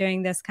Institute is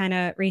doing this kind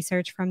of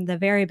research from the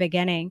very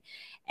beginning,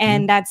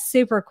 and that's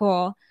super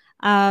cool.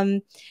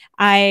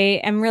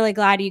 I am really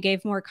glad you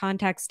gave more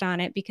context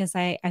on it, because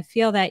I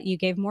feel that you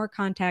gave more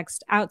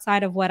context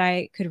outside of what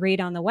I could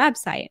read on the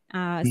website.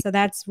 So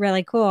that's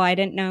really cool. I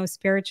didn't know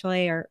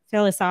spiritually or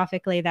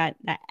philosophically that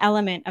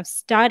element of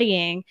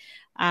studying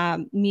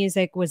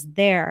music was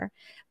there.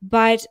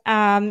 But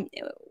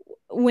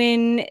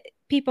when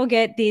people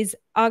get these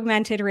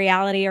augmented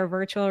reality or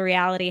virtual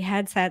reality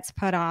headsets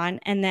put on,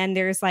 and then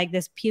there's like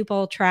this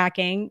pupil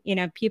tracking,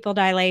 pupil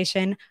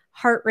dilation,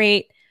 heart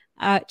rate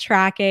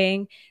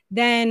tracking,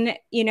 then,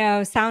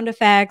 sound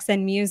effects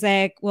and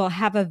music will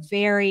have a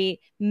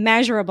very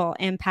measurable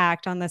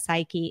impact on the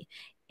psyche.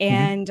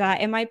 And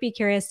it might be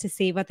curious to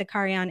see what the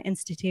Karajan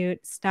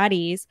Institute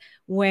studies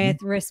with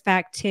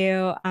respect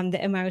to the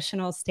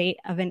emotional state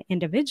of an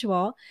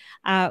individual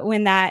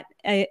when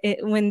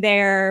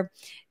their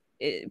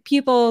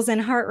pupils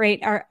and heart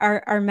rate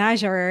are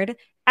measured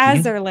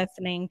as they're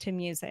listening to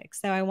music.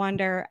 So I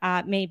wonder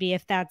maybe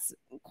if that's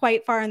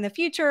quite far in the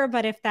future,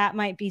 but if that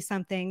might be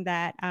something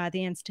that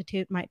the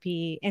Institute might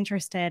be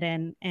interested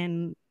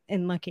in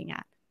looking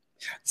at.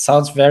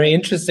 Sounds very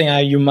interesting.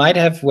 You might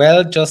have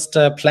well just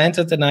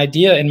planted an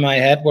idea in my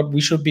head what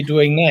we should be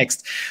doing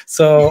next.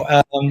 So,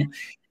 I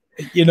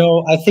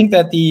think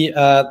that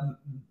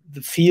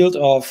the field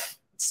of,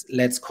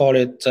 let's call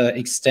it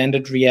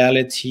extended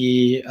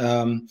reality,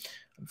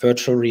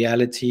 virtual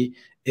reality,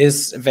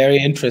 is very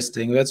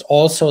interesting. That's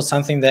also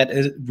something that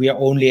we are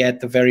only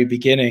at the very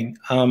beginning.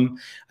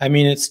 I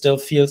mean, it still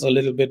feels a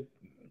little bit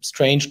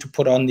strange to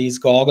put on these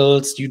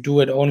goggles. You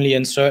do it only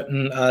in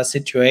certain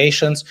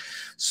situations.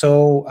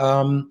 So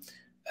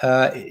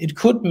it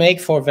could make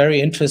for a very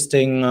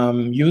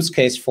interesting use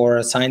case for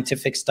a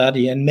scientific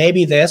study. And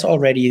maybe there's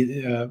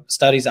already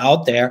studies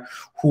out there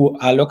who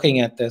are looking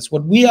at this.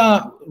 What we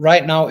are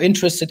right now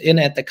interested in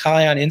at the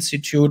Karajan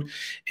Institute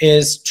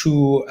is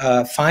to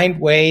find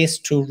ways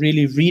to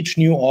really reach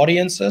new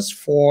audiences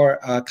for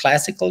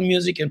classical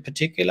music in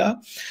particular,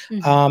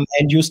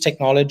 and use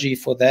technology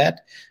for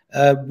that.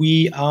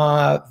 We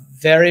are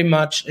very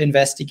much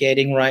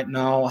investigating right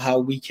now how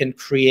we can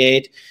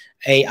create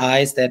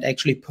AIs that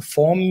actually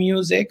perform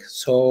music.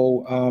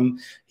 So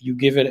you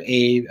give it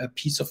a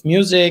piece of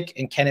music,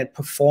 and can it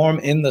perform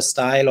in the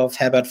style of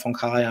Herbert von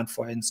Karajan,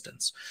 for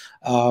instance?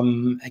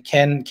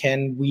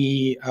 Can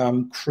we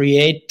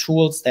create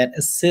tools that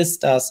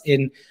assist us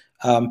in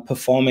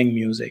performing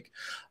music?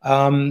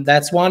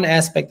 That's one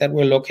aspect that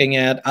we're looking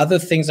at. Other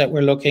things that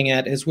we're looking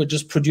at is we're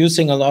just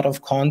producing a lot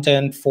of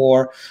content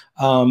for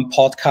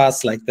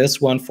podcasts like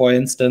this one, for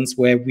instance,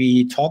 where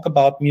we talk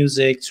about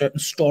music, certain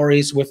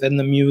stories within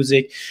the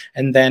music,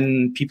 and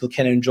then people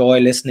can enjoy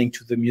listening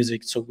to the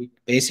music. So we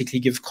basically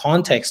give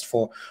context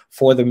for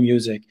the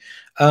music.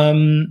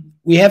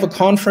 We have a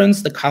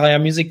conference, the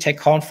Karajan Music Tech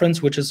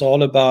Conference, which is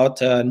all about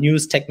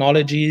news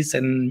technologies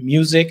and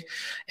music.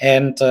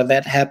 And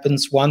that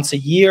happens once a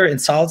year in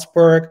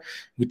Salzburg.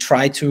 We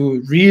try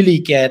to really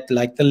get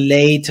like the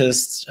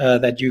latest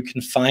that you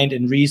can find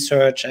in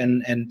research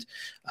and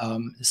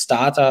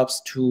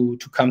startups to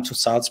come to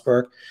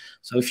Salzburg.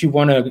 So if you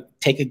want to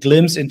take a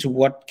glimpse into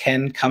what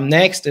can come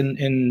next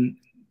in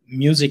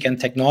music and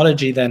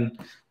technology, then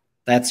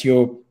that's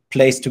your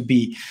place to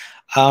be.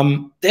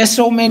 There's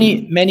so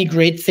many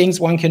great things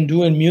one can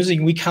do in music.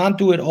 We can't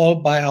do it all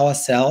by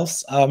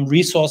ourselves.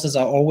 Resources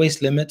are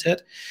always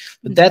limited,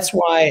 but that's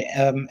why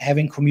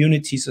having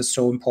communities is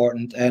so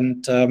important.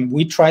 And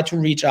we try to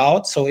reach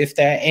out. So if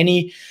there are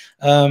any,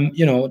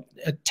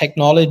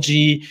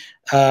 technology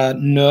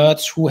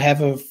nerds who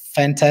have a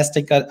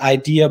fantastic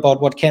idea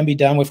about what can be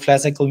done with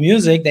classical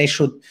music, they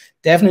should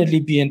definitely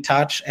be in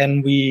touch,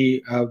 and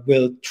we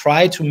will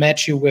try to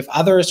match you with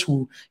others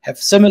who have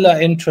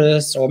similar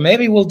interests, or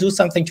maybe we'll do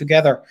something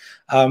together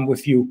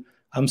with you.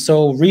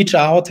 So reach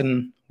out,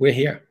 and we're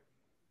here.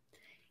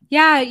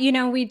 Yeah,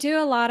 we do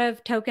a lot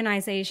of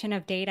tokenization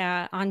of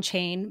data on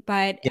chain,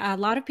 but a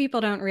lot of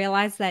people don't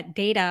realize that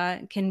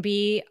data can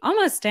be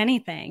almost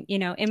anything.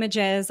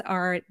 Images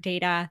are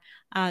data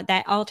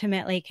that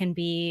ultimately can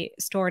be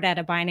stored at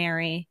a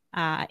binary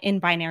in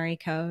binary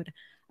code.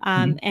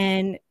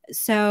 And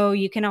so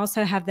you can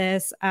also have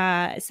this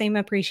same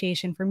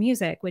appreciation for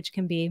music, which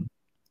can be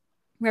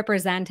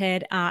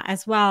represented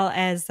as well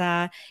as,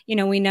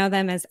 we know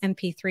them as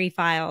MP3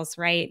 files,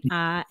 right?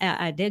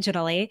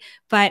 Digitally,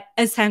 but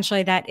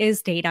essentially that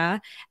is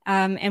data.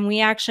 And we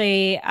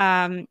actually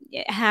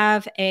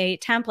have a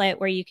template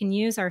where you can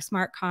use our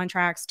smart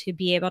contracts to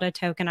be able to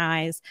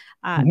tokenize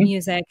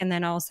music, and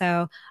then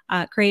also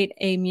create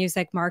a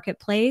music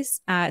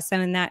marketplace. So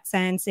in that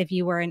sense, if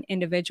you were an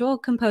individual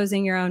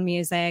composing your own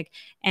music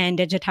and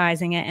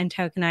digitizing it and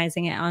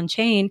tokenizing it on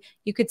chain,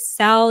 you could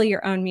sell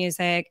your own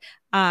music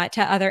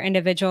to other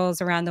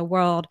individuals around the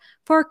world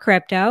for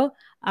crypto,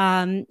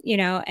 and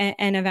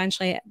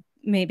eventually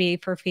maybe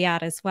for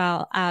fiat as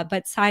well.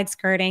 But side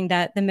skirting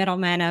the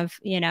middlemen of,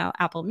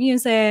 Apple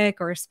Music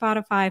or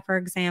Spotify, for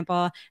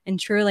example, and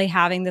truly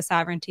having the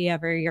sovereignty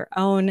over your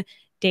own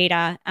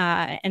data,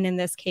 and in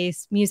this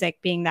case,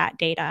 music being that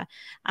data.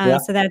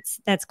 So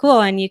that's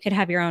cool. And you could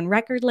have your own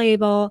record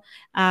label,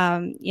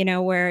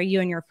 where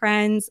you and your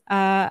friends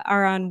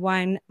are on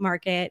one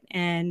market,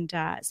 and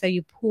so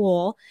you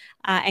pool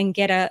and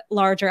get a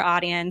larger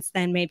audience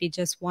than maybe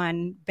just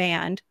one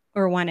band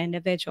or one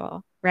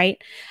individual,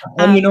 right?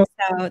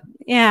 So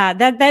yeah,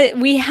 that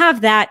we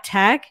have that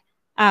tech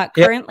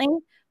currently.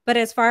 But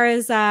as far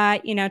as,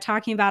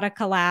 talking about a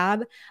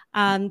collab,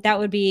 that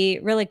would be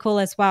really cool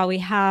as well. We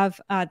have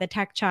the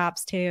tech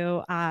chops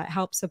to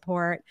help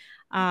support,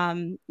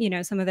 some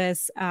of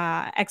this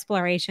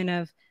exploration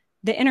of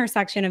the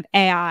intersection of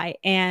AI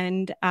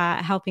and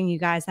helping you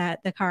guys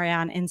at the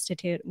Karajan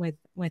Institute with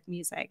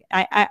music.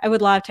 I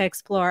would love to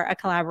explore a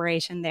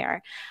collaboration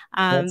there.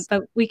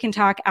 But we can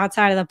talk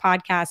outside of the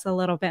podcast a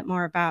little bit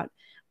more about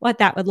what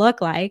that would look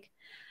like.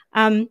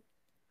 I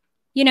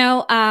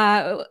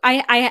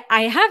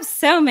have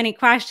so many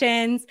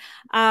questions.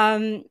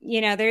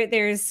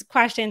 There's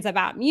questions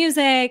about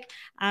music.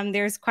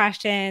 There's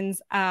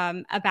questions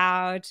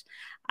about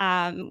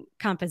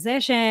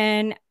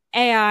composition,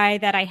 AI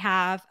that I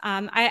have.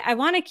 I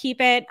want to keep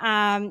it,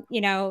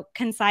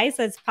 concise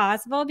as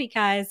possible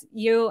because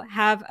you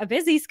have a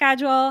busy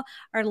schedule.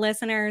 Our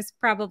listeners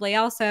probably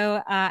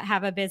also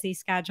have a busy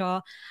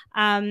schedule.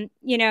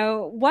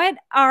 What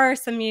are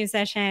some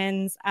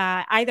musicians,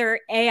 either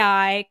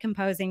AI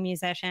composing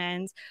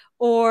musicians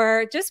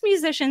or just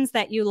musicians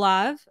that you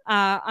love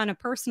on a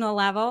personal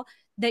level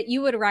that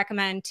you would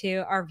recommend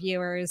to our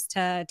viewers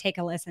to take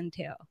a listen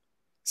to?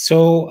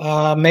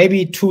 So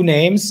maybe two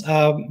names.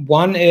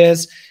 One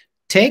is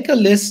take a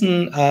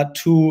listen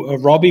to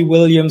Robbie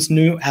Williams'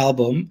 new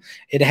album.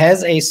 It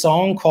has a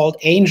song called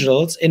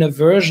Angels in a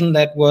version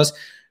that was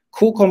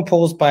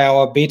co-composed by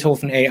our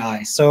Beethoven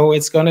AI. So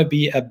it's going to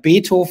be a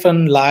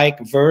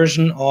Beethoven-like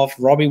version of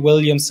Robbie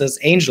Williams's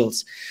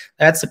Angels.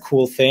 That's a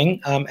cool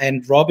thing.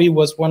 And Robbie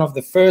was one of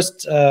the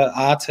first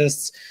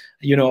artists,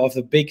 of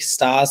the big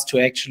stars to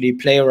actually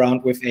play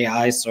around with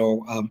AI.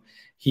 So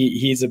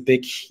he's a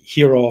big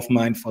hero of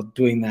mine for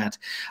doing that.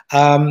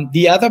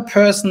 The other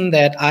person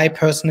that I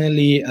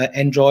personally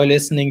enjoy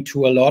listening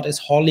to a lot is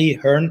Holly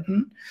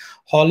Herndon.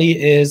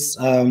 Holly is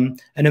an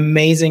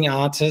amazing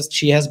artist.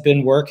 She has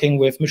been working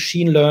with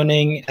machine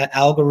learning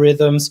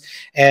algorithms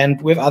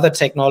and with other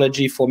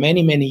technology for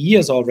many, many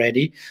years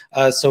already.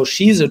 So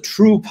she's a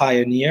true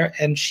pioneer,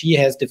 and she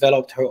has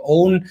developed her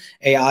own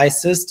AI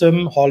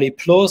system, Holly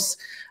Plus.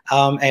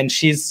 And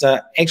she's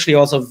actually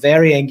also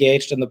very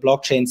engaged in the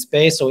blockchain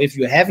space. So if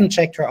you haven't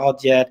checked her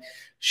out yet,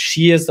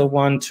 she is the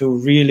one to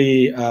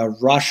really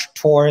rush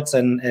towards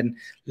and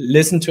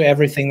listen to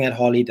everything that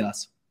Holly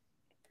does.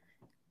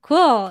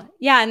 Cool.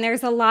 Yeah, and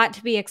there's a lot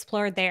to be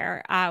explored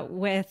there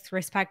with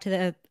respect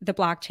to the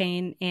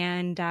blockchain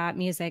and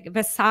music,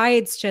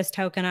 besides just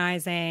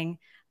tokenizing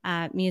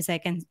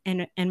music and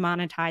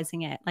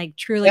monetizing it, like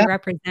truly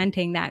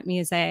representing that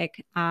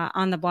music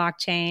on the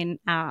blockchain.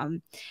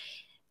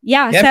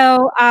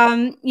 So,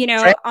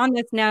 on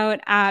this note,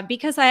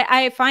 because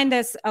I find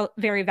this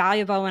very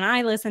valuable when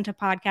I listen to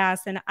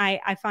podcasts, and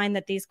I find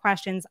that these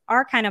questions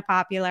are kind of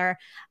popular,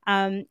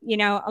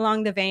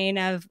 along the vein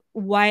of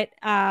what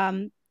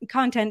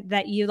content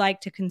that you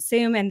like to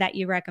consume and that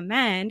you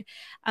recommend.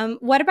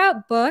 What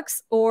about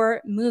books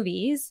or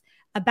movies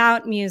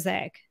about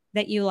music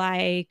that you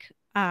like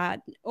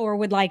or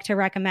would like to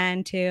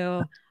recommend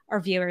to our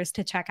viewers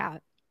to check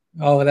out?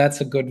 Oh, that's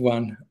a good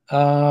one.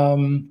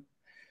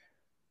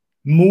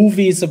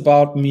 Movies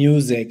about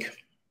music.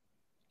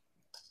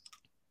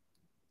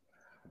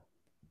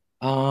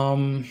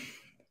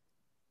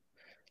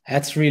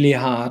 That's really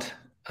hard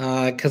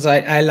because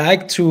I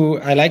like to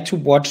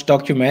watch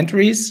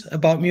documentaries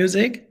about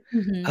music.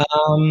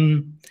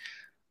 Mm-hmm.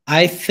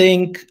 I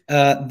think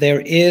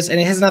there is, and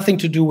it has nothing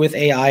to do with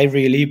AI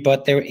really,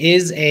 but there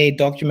is a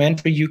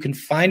documentary. You can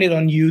find it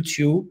on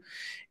YouTube.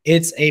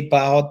 It's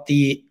about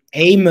the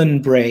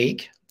Amen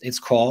break. It's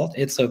called.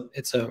 It's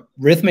a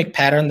rhythmic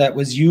pattern that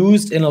was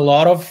used in a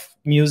lot of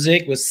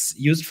music, was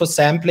used for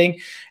sampling,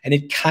 and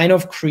it kind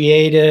of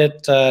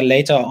created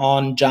later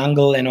on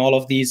jungle and all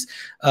of these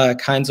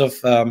kinds of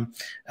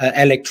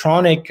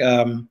electronic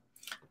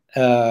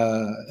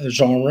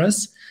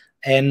genres.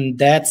 And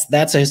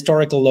that's a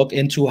historical look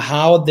into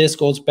how this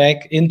goes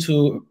back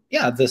into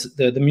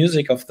the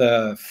music of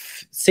the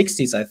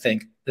 60s. I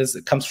think this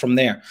comes from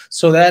there.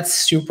 So that's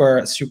super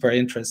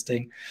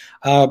interesting.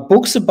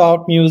 Books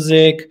about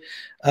music,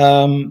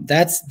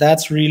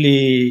 that's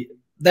really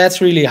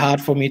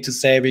hard for me to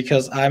say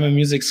because I'm a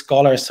music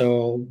scholar.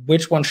 So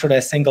which one should I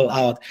single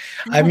out?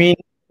 I mean,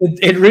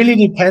 it really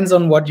depends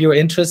on what you're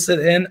interested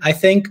in. I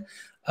think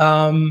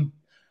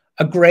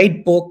a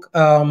great book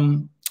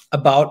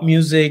about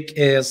music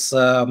is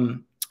I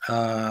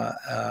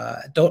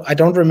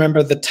don't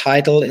remember the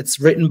title. It's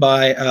written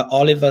by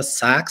Oliver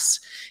Sacks.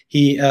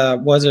 He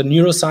was a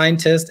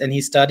neuroscientist, and he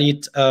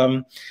studied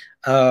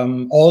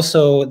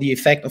also the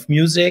effect of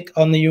music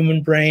on the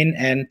human brain,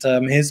 and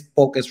his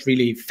book is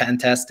really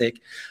fantastic.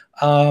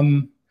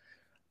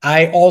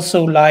 I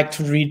also like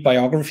to read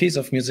biographies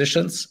of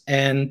musicians,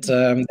 and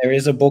there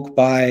is a book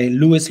by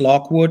Lewis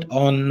Lockwood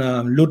on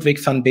Ludwig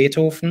van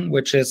Beethoven,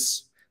 which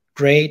is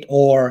great,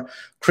 or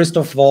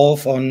Christoph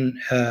Wolff on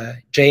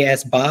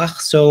J.S.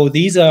 Bach. So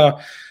these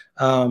are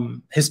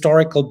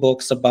historical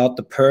books about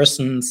the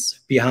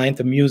persons behind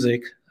the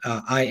music.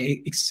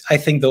 I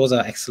think those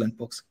are excellent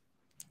books.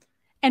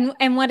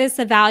 And what is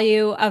the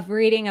value of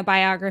reading a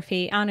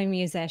biography on a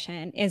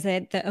musician? Is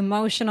it the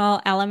emotional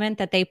element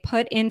that they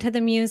put into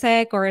the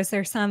music, or is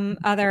there some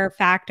other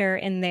factor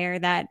in there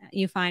that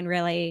you find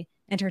really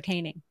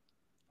entertaining?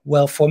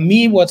 Well, for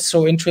me, what's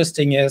so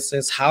interesting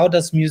is how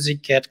does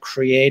music get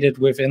created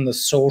within the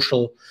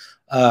social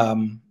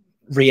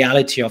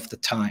reality of the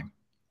time,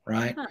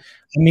 right? Huh.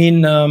 I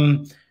mean,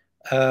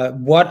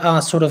 what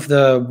are sort of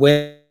the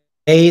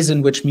ways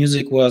in which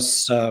music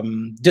was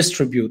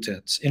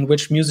distributed, in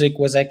which music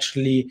was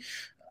actually,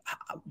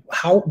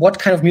 what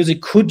kind of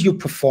music could you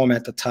perform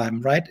at the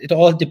time, right? It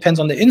all depends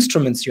on the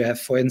instruments you have,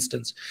 for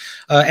instance.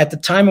 At the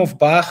time of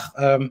Bach,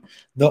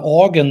 the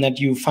organ that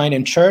you find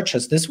in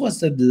churches, this was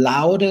the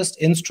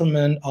loudest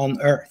instrument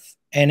on earth.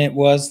 and it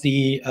was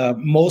the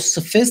most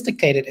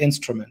sophisticated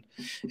instrument.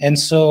 And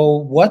so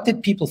what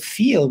did people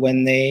feel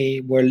when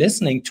they were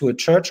listening to a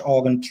church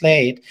organ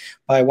played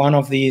by one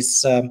of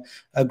these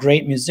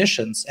great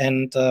musicians?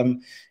 And,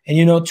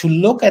 you know, to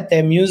look at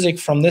their music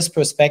from this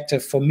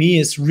perspective, for me,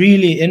 is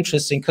really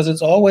interesting, because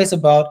it's always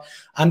about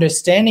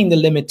understanding the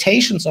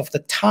limitations of the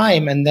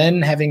time and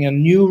then having a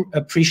new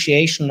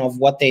appreciation of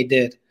what they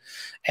did.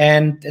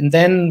 And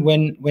then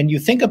when you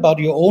think about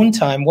your own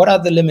time, what are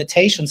the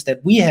limitations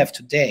that we have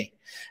today?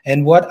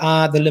 And what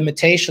are the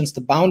limitations, the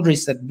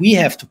boundaries that we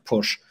have to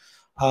push?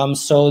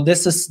 So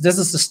this is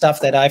the stuff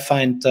that I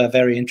find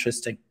very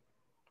interesting.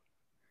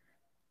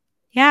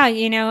 Yeah,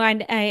 you know,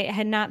 I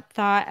had not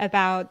thought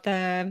about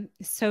the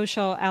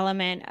social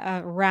element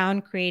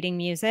around creating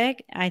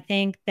music. I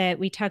think that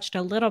we touched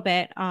a little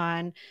bit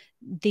on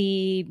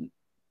the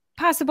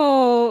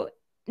possible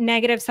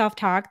negative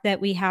self-talk that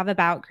we have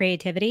about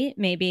creativity.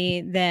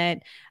 Maybe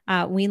that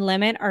we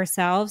limit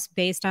ourselves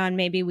based on,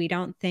 maybe we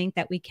don't think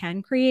that we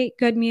can create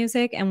good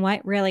music, and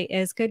what really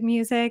is good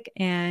music,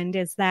 and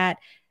is that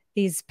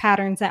these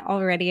patterns that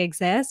already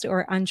exist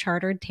or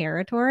uncharted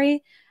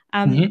territory.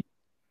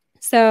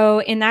 So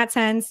in that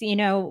sense, you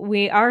know,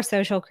 we are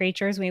social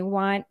creatures. We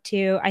want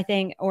to, I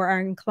think, or are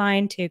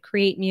inclined to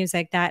create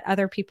music that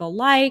other people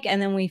like.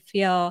 And then we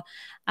feel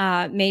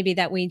maybe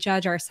that we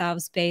judge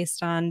ourselves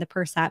based on the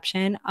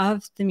perception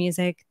of the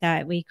music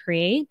that we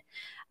create.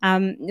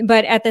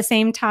 But at the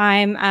same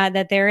time,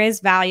 that there is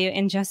value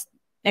in just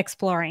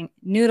exploring,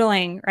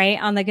 noodling, right,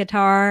 on the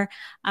guitar,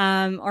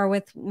 or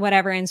with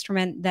whatever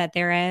instrument that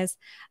there is.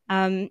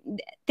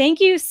 Thank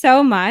you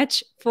so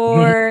much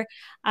for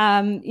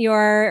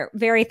your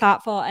very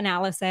thoughtful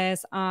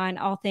analysis on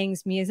all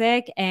things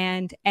music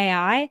and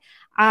AI.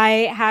 I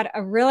had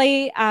a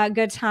really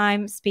good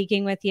time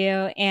speaking with you,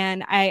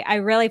 and I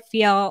really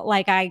feel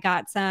like I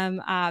got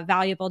some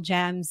valuable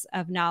gems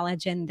of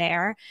knowledge in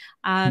there.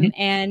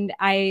 And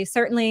I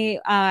certainly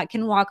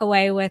can walk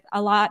away with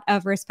a lot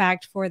of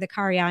respect for the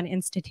Karajan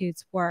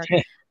Institute's work.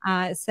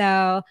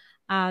 So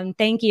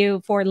thank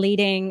you for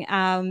leading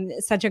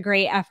such a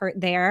great effort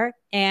there.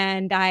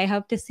 And I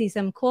hope to see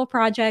some cool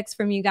projects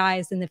from you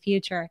guys in the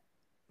future.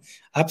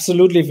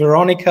 Absolutely,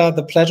 Veronica.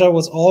 The pleasure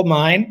was all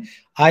mine.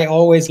 I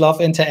always love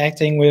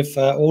interacting with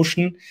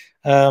Ocean,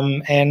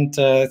 and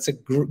it's a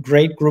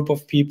great group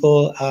of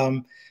people.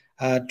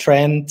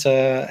 Trent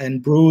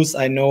and Bruce,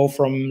 I know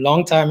from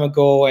long time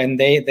ago, and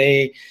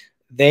they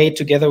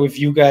together with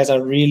you guys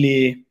are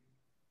really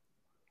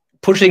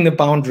pushing the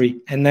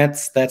boundary, and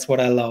that's what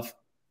I love.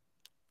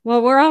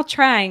 Well, we're all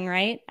trying,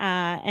 right?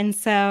 And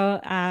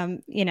so,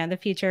 you know, the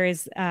future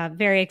is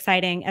very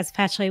exciting,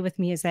 especially with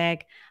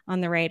music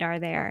on the radar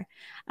there.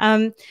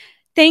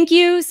 Thank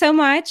you so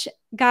much,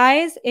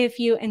 guys. If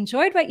you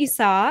enjoyed what you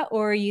saw,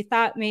 or you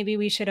thought maybe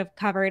we should have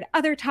covered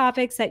other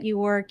topics that you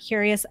were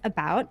curious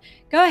about,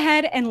 go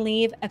ahead and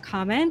leave a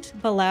comment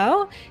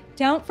below.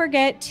 Don't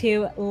forget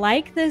to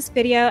like this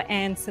video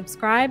and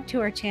subscribe to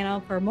our channel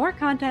for more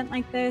content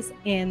like this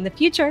in the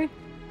future.